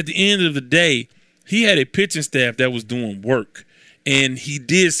catcher. But at the end of the day, he had a pitching staff that was doing work. And he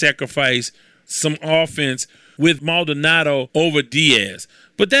did sacrifice some offense with Maldonado over Diaz.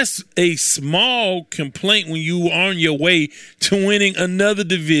 But that's a small complaint when you are on your way to winning another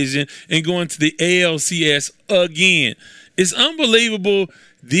division and going to the ALCS again. It's unbelievable.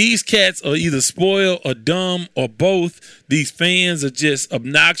 These cats are either spoiled or dumb or both. These fans are just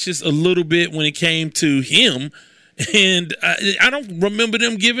obnoxious a little bit when it came to him. And I don't remember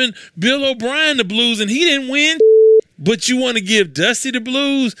them giving Bill O'Brien the blues, and he didn't win. But you want to give Dusty the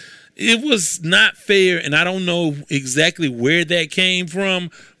blues? It was not fair, and I don't know exactly where that came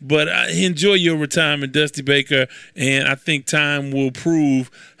from, but I enjoy your retirement, Dusty Baker, and I think time will prove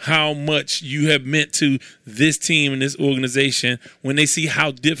how much you have meant to this team and this organization when they see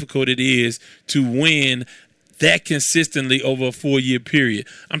how difficult it is to win that consistently over a 4-year period.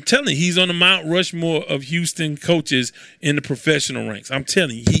 I'm telling you, he's on the Mount Rushmore of Houston coaches in the professional ranks. I'm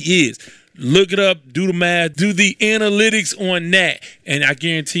telling you, he is. Look it up, do the math, do the analytics on that, and I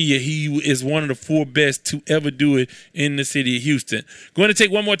guarantee you he is one of the 4 best to ever do it in the city of Houston. Going to take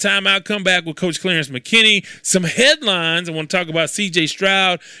one more time out, come back with Coach Clarence McKinney. Some headlines. I want to talk about C.J.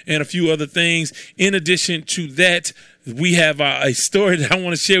 Stroud and a few other things. In addition to that, we have a story that I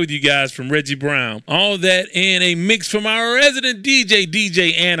want to share with you guys from Reggie Brown. All that and a mix from our resident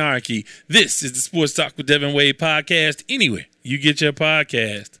DJ Anarchy. This is the Sports Talk with Devin Wade podcast, anywhere you get your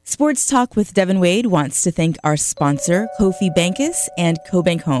podcast. Sports Talk with Devin Wade wants to thank our sponsor, Kofi Bankus and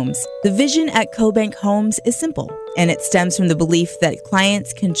CoBank Homes. The vision at CoBank Homes is simple, and it stems from the belief that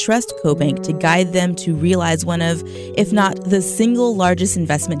clients can trust CoBank to guide them to realize one of, if not the single largest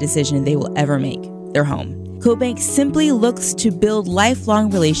investment decision they will ever make, their home. CoBank simply looks to build lifelong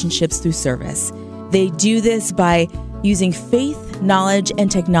relationships through service. They do this by using faith, knowledge,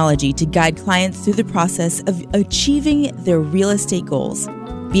 and technology to guide clients through the process of achieving their real estate goals.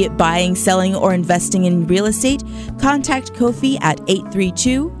 Be it buying, selling, or investing in real estate, contact Kofi at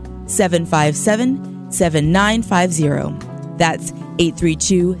 832-757-7950. That's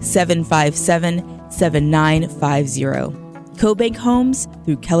 832-757-7950. CoBank Homes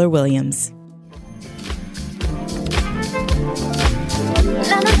through Keller Williams.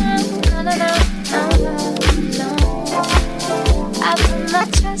 I put my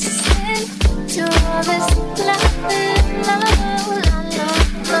trust into all this love.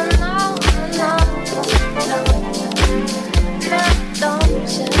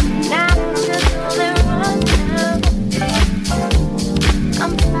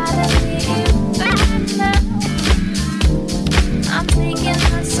 I'm finally back now. I'm taking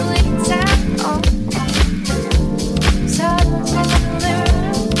my sweet time. So don't you do me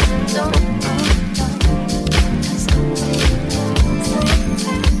wrong. Don't.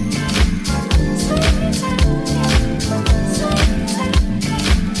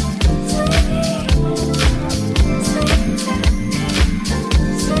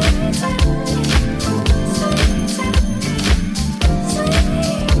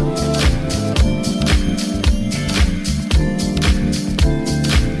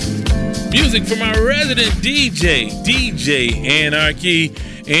 Music from our resident DJ Anarchy.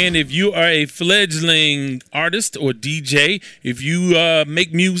 And if you are a fledgling artist or DJ, if you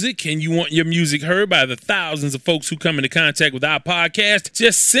make music and you want your music heard by the thousands of folks who come into contact with our podcast,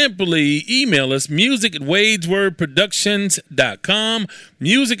 just simply email us, music@wadeswordproductions.com,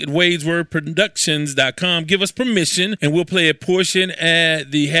 music@wadeswordproductions.com. Give us permission, and we'll play a portion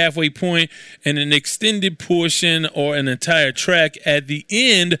at the halfway point and an extended portion or an entire track at the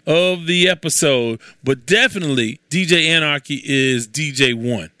end of the episode. But definitely, DJ Anarchy is DJ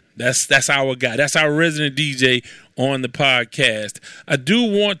One. That's our guy. That's our resident DJ on the podcast. I do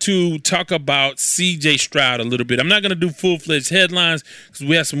want to talk about CJ Stroud a little bit. I'm not going to do full-fledged headlines because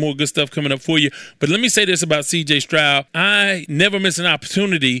we have some more good stuff coming up for you. But let me say this about CJ Stroud. I never miss an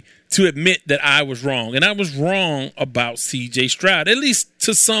opportunity to admit that I was wrong. And I was wrong about CJ Stroud, at least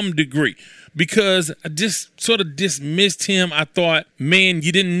to some degree, because I just sort of dismissed him. I thought, man,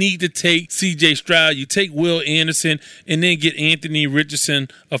 you didn't need to take CJ Stroud. You take Will Anderson and then get Anthony Richardson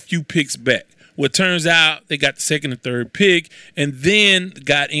a few picks back. Well, it turns out they got the second and third pick and then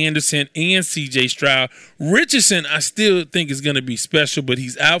got Anderson and CJ Stroud. Richardson, I still think is going to be special, but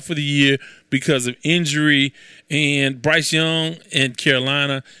he's out for the year because of injury. And Bryce Young in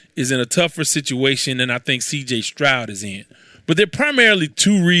Carolina is in a tougher situation than I think CJ Stroud is in. But there are primarily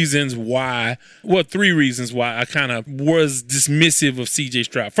three reasons why I kind of was dismissive of C.J.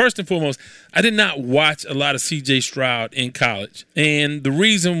 Stroud. First and foremost, I did not watch a lot of C.J. Stroud in college. And the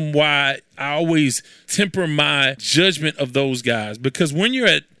reason why I always temper my judgment of those guys, because when you're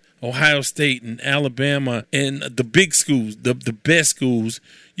at Ohio State and Alabama and the big schools, the best schools,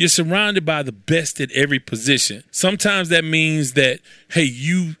 you're surrounded by the best at every position. Sometimes that means that, hey,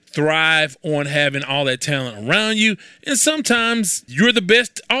 you thrive on having all that talent around you, and sometimes you're the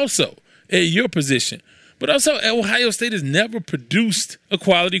best also at your position. But also, Ohio State has never produced a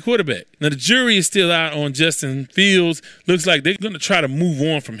quality quarterback. Now, the jury is still out on Justin Fields. Looks like they're going to try to move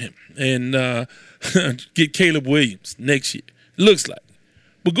on from him and get Caleb Williams next year. Looks like.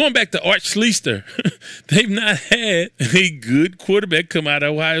 But going back to Art Schlichter, they've not had a good quarterback come out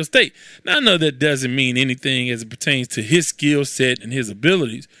of Ohio State. Now, I know that doesn't mean anything as it pertains to his skill set and his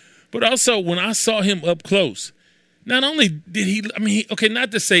abilities, but also when I saw him up close, not only did he, not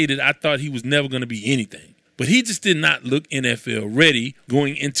to say that I thought he was never going to be anything, but he just did not look NFL ready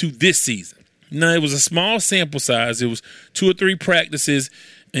going into this season. Now, it was a small sample size. It was 2 or 3 practices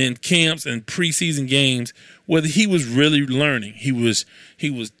and camps and preseason games where he was really learning. He was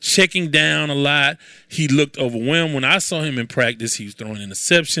checking down a lot. He looked overwhelmed. When I saw him in practice, he was throwing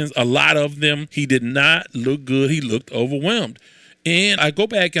interceptions, a lot of them. He did not look good. He looked overwhelmed. And I go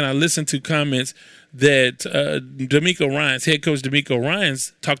back and I listen to comments that D'Amico Ryans, head coach D'Amico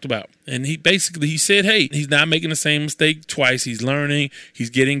Ryans, talked about. And he said, hey, he's not making the same mistake twice. He's learning. He's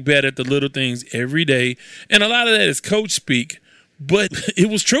getting better at the little things every day. And a lot of that is coach speak, but it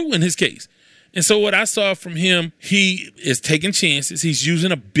was true in his case. And so what I saw from him, he is taking chances. He's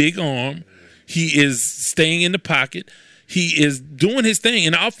using a big arm. He is staying in the pocket. He is doing his thing.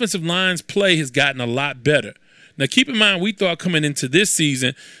 And the offensive line's play has gotten a lot better. Now, keep in mind, we thought coming into this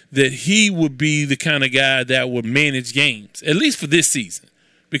season that he would be the kind of guy that would manage games, at least for this season,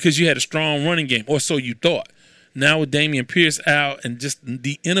 because you had a strong running game, or so you thought. Now with Dameon Pierce out and just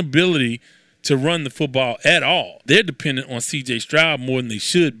the inability to run the football at all, they're dependent on C.J. Stroud more than they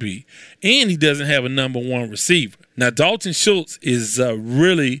should be, and he doesn't have a number one receiver. Now, Dalton Schultz is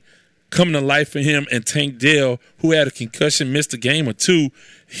really coming to life for him, and Tank Dell, who had a concussion, missed a game or two,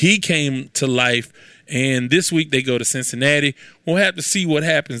 he came to life, and this week they go to Cincinnati. We'll have to see what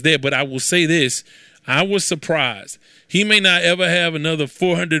happens there, but I will say this. I was surprised. He may not ever have another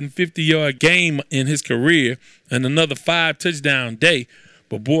 450-yard game in his career and another 5-touchdown day,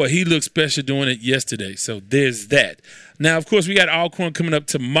 but, boy, he looked special doing it yesterday. So there's that. Now, of course, we got Alcorn coming up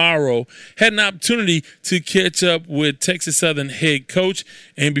tomorrow. Had an opportunity to catch up with Texas Southern head coach.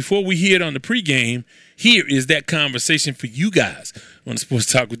 And before we hear it on the pregame, here is that conversation for you guys on the Sports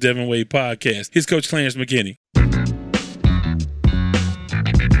Talk with Devin Wade podcast. Here's Coach Clarence McKinney.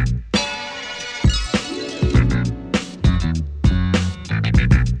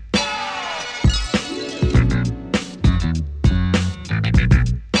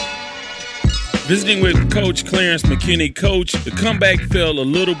 Visiting with Coach Clarence McKinney. Coach, the comeback fell a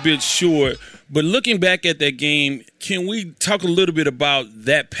little bit short, but looking back at that game, can we talk a little bit about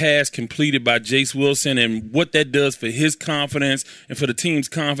that pass completed by Jace Wilson and what that does for his confidence and for the team's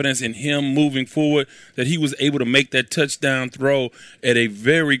confidence in him moving forward, that he was able to make that touchdown throw at a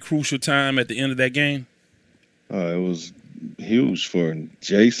very crucial time at the end of that game? It was huge for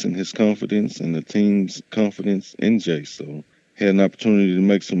Jace and his confidence and the team's confidence in Jace. So had an opportunity to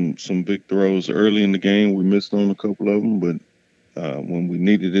make some big throws early in the game. We missed on a couple of them, but when we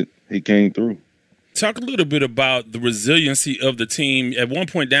needed it, he came through. Talk a little bit about the resiliency of the team. At one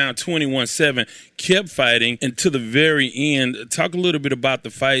point down 21-7, kept fighting, and to the very end, talk a little bit about the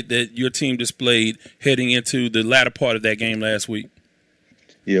fight that your team displayed heading into the latter part of that game last week.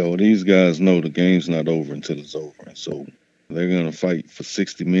 Yeah, well, these guys know the game's not over until it's over, and so they're going to fight for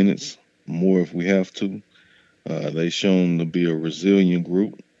 60 minutes, more if we have to. They've shown to be a resilient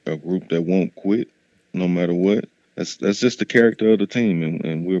group, a group that won't quit no matter what. That's just the character of the team,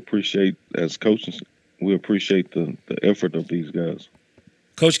 and we appreciate, as coaches, we appreciate the effort of these guys.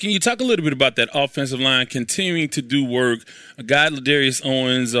 Coach, can you talk a little bit about that offensive line continuing to do work? A guy, Ladarius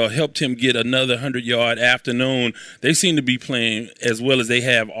Owens, helped him get another 100-yard afternoon. They seem to be playing as well as they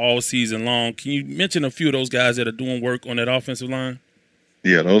have all season long. Can you mention a few of those guys that are doing work on that offensive line?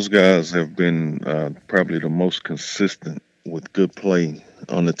 Yeah, those guys have been probably the most consistent with good play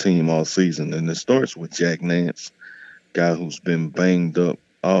on the team all season, and it starts with Jack Nance, guy who's been banged up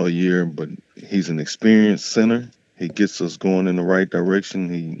all year, but he's an experienced center. He gets us going in the right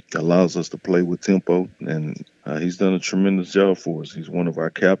direction. He allows us to play with tempo, and he's done a tremendous job for us. He's one of our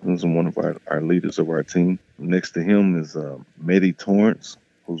captains and one of our leaders of our team. Next to him is Mehdi Torrance,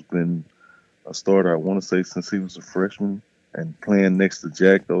 who's been a starter, I want to say, since he was a freshman. And playing next to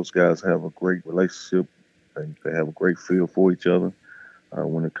Jack, those guys have a great relationship. They have a great feel for each other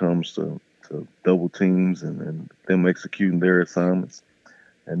when it comes to double teams and them executing their assignments.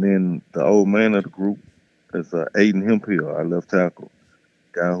 And then the old man of the group is Aiden Hemphill, our left tackle,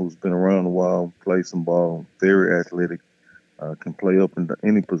 guy who's been around a while, plays some ball, very athletic, can play up in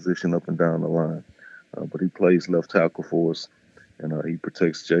any position up and down the line. But he plays left tackle for us, and he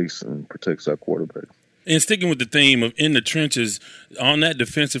protects Jace and protects our quarterback. And sticking with the theme of in the trenches, on that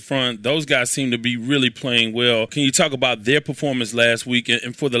defensive front, those guys seem to be really playing well. Can you talk about their performance last week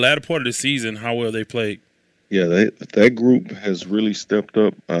and for the latter part of the season, how well they played? Yeah, that group has really stepped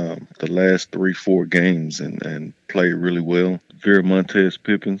up the last 3-4 games and played really well. Vera Montez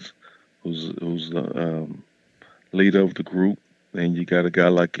Pippins, who's the leader of the group. And you got a guy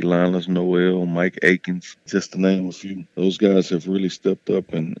like Elias Noel, Mike Akins, just to name a few. Those guys have really stepped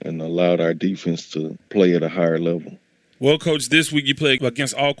up and allowed our defense to play at a higher level. Well, Coach, this week you played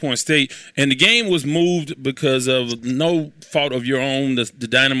against Alcorn State, and the game was moved because of no fault of your own, the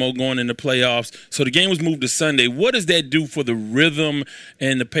Dynamo going in the playoffs. So the game was moved to Sunday. What does that do for the rhythm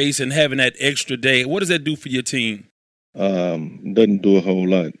and the pace and having that extra day? What does that do for your team? Doesn't do a whole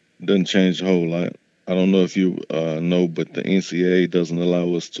lot. Doesn't change a whole lot. I don't know if you know, but the NCAA doesn't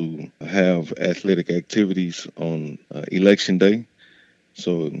allow us to have athletic activities on Election Day.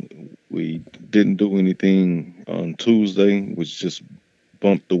 So we didn't do anything on Tuesday, which just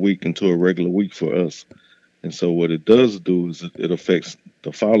bumped the week into a regular week for us. And so what it does do is it affects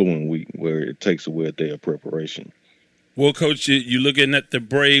the following week, where it takes away a day of preparation. Well, Coach, you're looking at the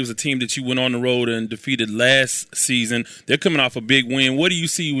Braves, a team that you went on the road and defeated last season. They're coming off a big win. What do you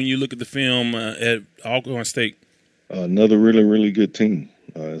see when you look at the film at Alcorn State? Another really, really good team.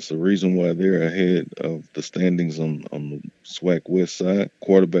 It's the reason why they're ahead of the standings on the SWAC West side.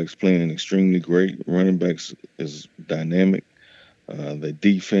 Quarterback's playing extremely great. Running backs is dynamic. The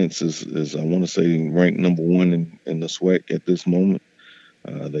defense is I want to say, ranked number one in the SWAC at this moment.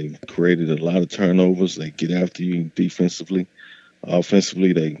 They've created a lot of turnovers. They get after you defensively.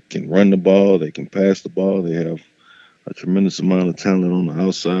 Offensively, they can run the ball. They can pass the ball. They have a tremendous amount of talent on the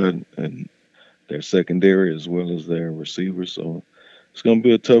outside and their secondary as well as their receivers. So it's going to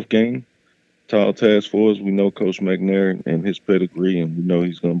be a tough game. Tall task for us. We know Coach McNair and his pedigree, and we know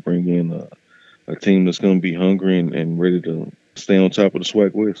he's going to bring in a team that's going to be hungry and ready to stay on top of the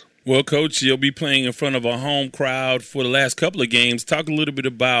SWAC West. Well, Coach, you'll be playing in front of a home crowd for the last couple of games. Talk a little bit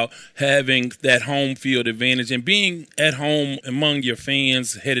about having that home field advantage and being at home among your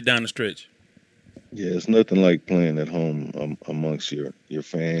fans headed down the stretch. Yeah, it's nothing like playing at home amongst your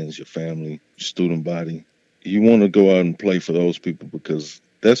fans, your family, your student body. You want to go out and play for those people because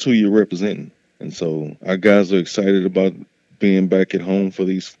that's who you're representing. And so our guys are excited about being back at home for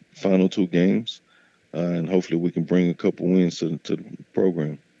these final two games. And hopefully we can bring a couple wins to the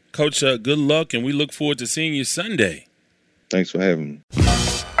program. Coach, good luck, and we look forward to seeing you Sunday. Thanks for having me.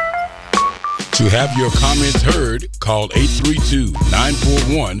 To have your comments heard, call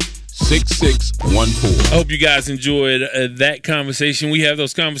 832-941-6614. I hope you guys enjoyed that conversation. We have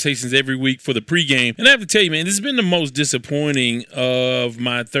those conversations every week for the pregame. And I have to tell you, man, this has been the most disappointing of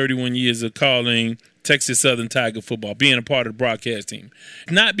my 31 years of calling Texas Southern Tiger football, being a part of the broadcast team.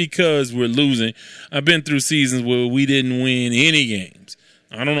 Not because we're losing. I've been through seasons where we didn't win any games.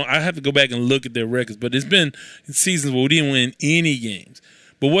 I don't know. I have to go back and look at their records, but it's been seasons where we didn't win any games.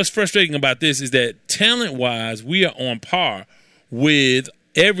 But what's frustrating about this is that talent-wise, we are on par with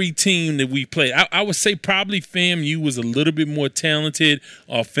every team that we played. I would say probably FAMU was a little bit more talented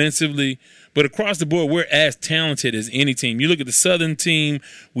offensively, but across the board, we're as talented as any team. You look at the Southern team,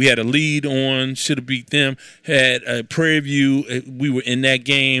 we had a lead on, should have beat them, had a Prairie View, we were in that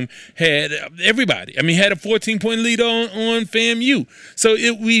game, had everybody. I mean, had a 14-point lead on FAMU. So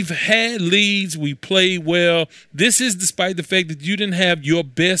we've had leads, we played well. This is despite the fact that you didn't have your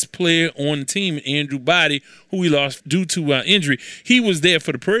best player on the team, Andrew Body, who we lost due to injury. He was there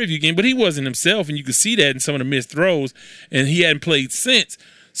for the Prairie View game, but he wasn't himself, and you could see that in some of the missed throws, and he hadn't played since.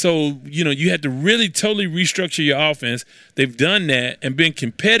 So, you had to really totally restructure your offense. They've done that and been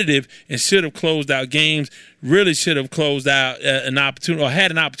competitive and should have closed out games. Really should have closed out an opportunity or had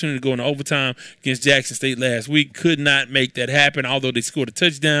an opportunity to go into overtime against Jackson State last week. Could not make that happen, although they scored a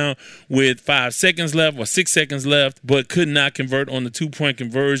touchdown with 5 seconds left or 6 seconds left, but could not convert on the 2-point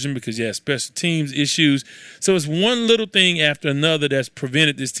conversion because you had special teams issues. So it's one little thing after another that's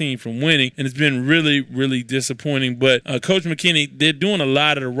prevented this team from winning, and it's been really, really disappointing. But Coach McKinney, they're doing a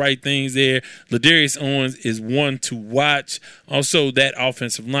lot of the right things there. Ladarius Owens is one to watch. Also, that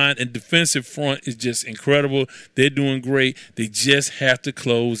offensive line and defensive front is just incredible. They're doing great. They just have to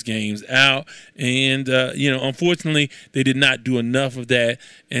close games out. And, unfortunately, they did not do enough of that.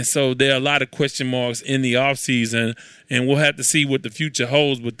 And so there are a lot of question marks in the offseason, and we'll have to see what the future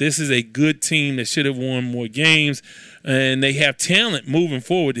holds. But this is a good team that should have won more games, and they have talent moving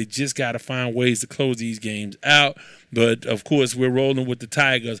forward. They just got to find ways to close these games out. But, of course, we're rolling with the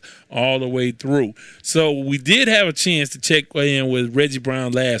Tigers all the way through. So we did have a chance to check in with Reggie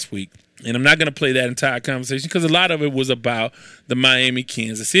Brown last week. And I'm not going to play that entire conversation because a lot of it was about the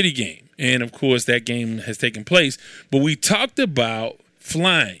Miami-Kansas City game. And, of course, that game has taken place. But we talked about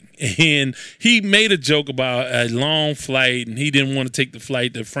flying. And he made a joke about a long flight, and he didn't want to take the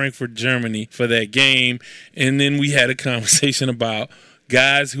flight to Frankfurt, Germany for that game. And then we had a conversation about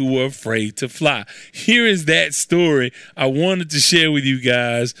guys who were afraid to fly. Here is that story I wanted to share with you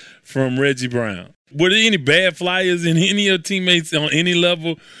guys from Reggie Brown. Were there any bad flyers in any of your teammates on any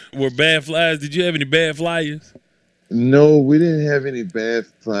level were bad flyers? Did you have any bad flyers? No, we didn't have any bad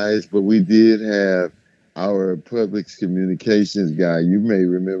flyers, but we did have our public communications guy. You may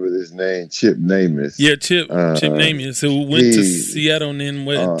remember this name, Chip Namus. Yeah, Chip Namus, who went to Seattle and then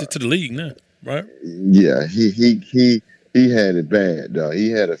went to the league now, right? Yeah, he had it bad, though.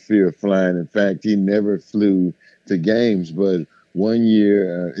 He had a fear of flying. In fact, he never flew to games, but one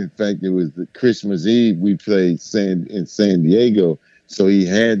year, in fact, it was the Christmas Eve, we played in San Diego, so he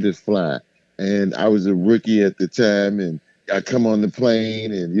had to fly. And I was a rookie at the time, and I come on the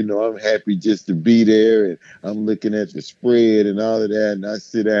plane, and, I'm happy just to be there, and I'm looking at the spread and all of that, and I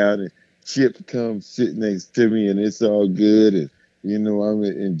sit down, and Chip comes sit next to me, and it's all good, and, I'm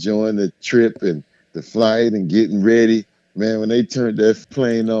enjoying the trip and the flight and getting ready. Man, when they turned that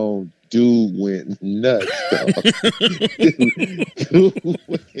plane on, dude went nuts. Dude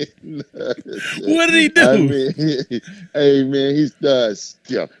went nuts. What did he do? Hey, man, he starts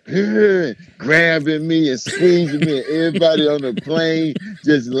grabbing me and squeezing me, and everybody on the plane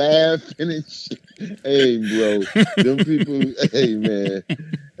just laughing and shit. Hey, bro, them people. Hey, man,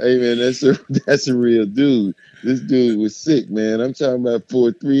 that's a real dude. This dude was sick, man. I'm talking about for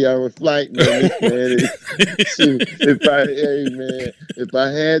a 3-hour flight, man. If I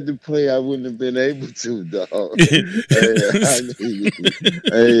had to play, I wouldn't have been able to, dog. Man,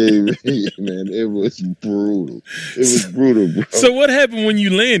 it was brutal. It was brutal, bro. So what happened when you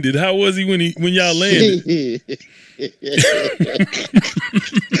landed? How was he when y'all landed?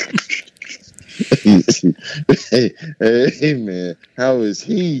 Hey, man, how was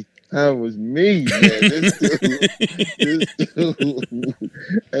he? How was me, man? This dude.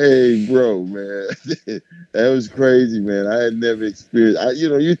 Hey, bro, man, that was crazy, man. I had never experienced.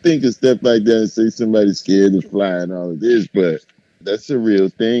 You think of stuff like that and say somebody's scared to fly and all of this, but that's a real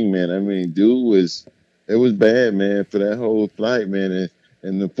thing, man. I mean, it was bad, man, for that whole flight, man.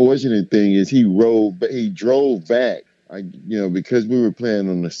 And the fortunate thing is he drove back. Because we were playing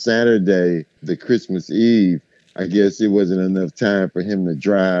on the Saturday, the Christmas Eve, I guess it wasn't enough time for him to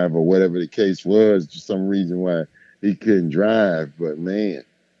drive or whatever the case was, for some reason why he couldn't drive. But, man,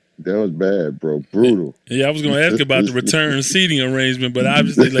 that was bad, bro. Brutal. Yeah, I was going to ask about the return seating arrangement, but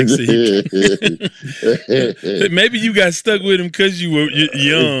obviously, like I said, maybe you got stuck with him because you were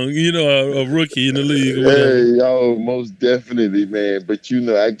young, a rookie in the league. Or whatever. Most definitely, man. But,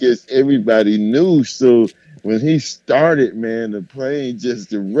 I guess everybody knew, so when he started, man, the plane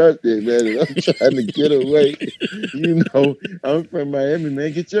just erupted, man, and I'm trying to get away. I'm from Miami,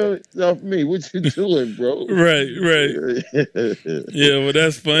 man. Get yours off me. What you doing, bro? Right. Yeah, well,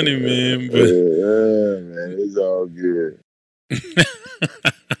 that's funny, man. But man, it's all good.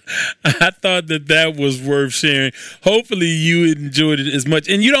 I thought that was worth sharing. Hopefully you enjoyed it as much.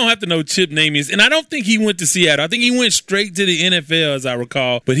 And you don't have to know Chip Namias. And I don't think he went to Seattle. I think he went straight to the NFL, as I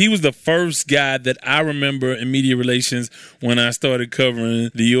recall. But he was the first guy that I remember in media relations when I started covering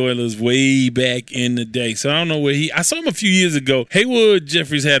the Oilers way back in the day. So I don't know where I saw him a few years ago. Haywood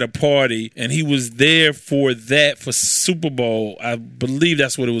Jeffries had a party, and he was there for Super Bowl. I believe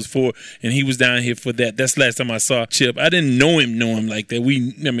that's what it was for. And he was down here for that. That's the last time I saw Chip. I didn't know him like that.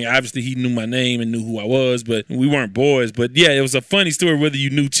 Obviously he knew my name and knew who I was, but we weren't boys. But yeah, it was a funny story whether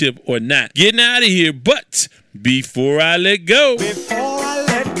you knew Chip or not. Getting out of here, but before I let go,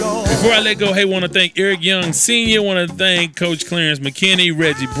 hey, want to thank Eric Young Sr., want to thank Coach Clarence McKinney,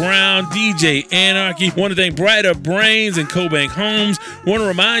 Reggie Brown, DJ Anarchy, want to thank Brighter Brains and CoBank Homes. Want to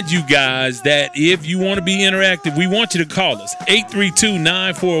remind you guys that if you want to be interactive, we want you to call us,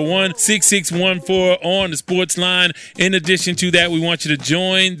 832-941-6614 on the sports line. In addition to that, we want you to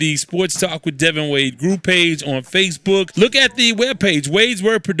join the Sports Talk with Devin Wade group page on Facebook. Look at the webpage,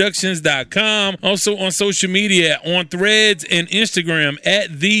 wadeswordproductions.com. Also on social media, on Threads and Instagram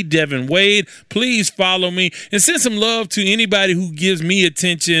at the Devin Wade. Please follow me and send some love to anybody who gives me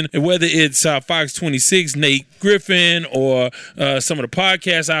attention, whether it's Fox 26, Nate Griffin, or some of the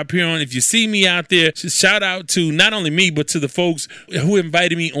podcasts I appear on. If you see me out there, shout out to not only me, but to the folks who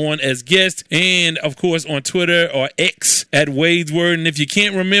invited me on as guests, and of course on Twitter or X at Wade's Word. And if you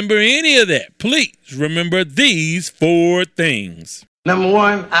can't remember any of that, please remember these 4 things. Number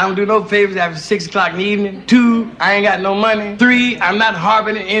 1, I don't do no favors after 6 o'clock in the evening. 2, I ain't got no money. 3, I'm not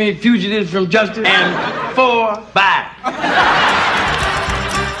harboring any fugitives from justice. And 4, bye.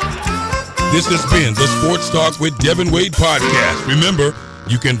 This has been the Sports Talk with Devin Wade podcast. Remember,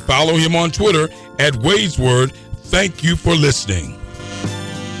 you can follow him on Twitter at Wade's Word. Thank you for listening.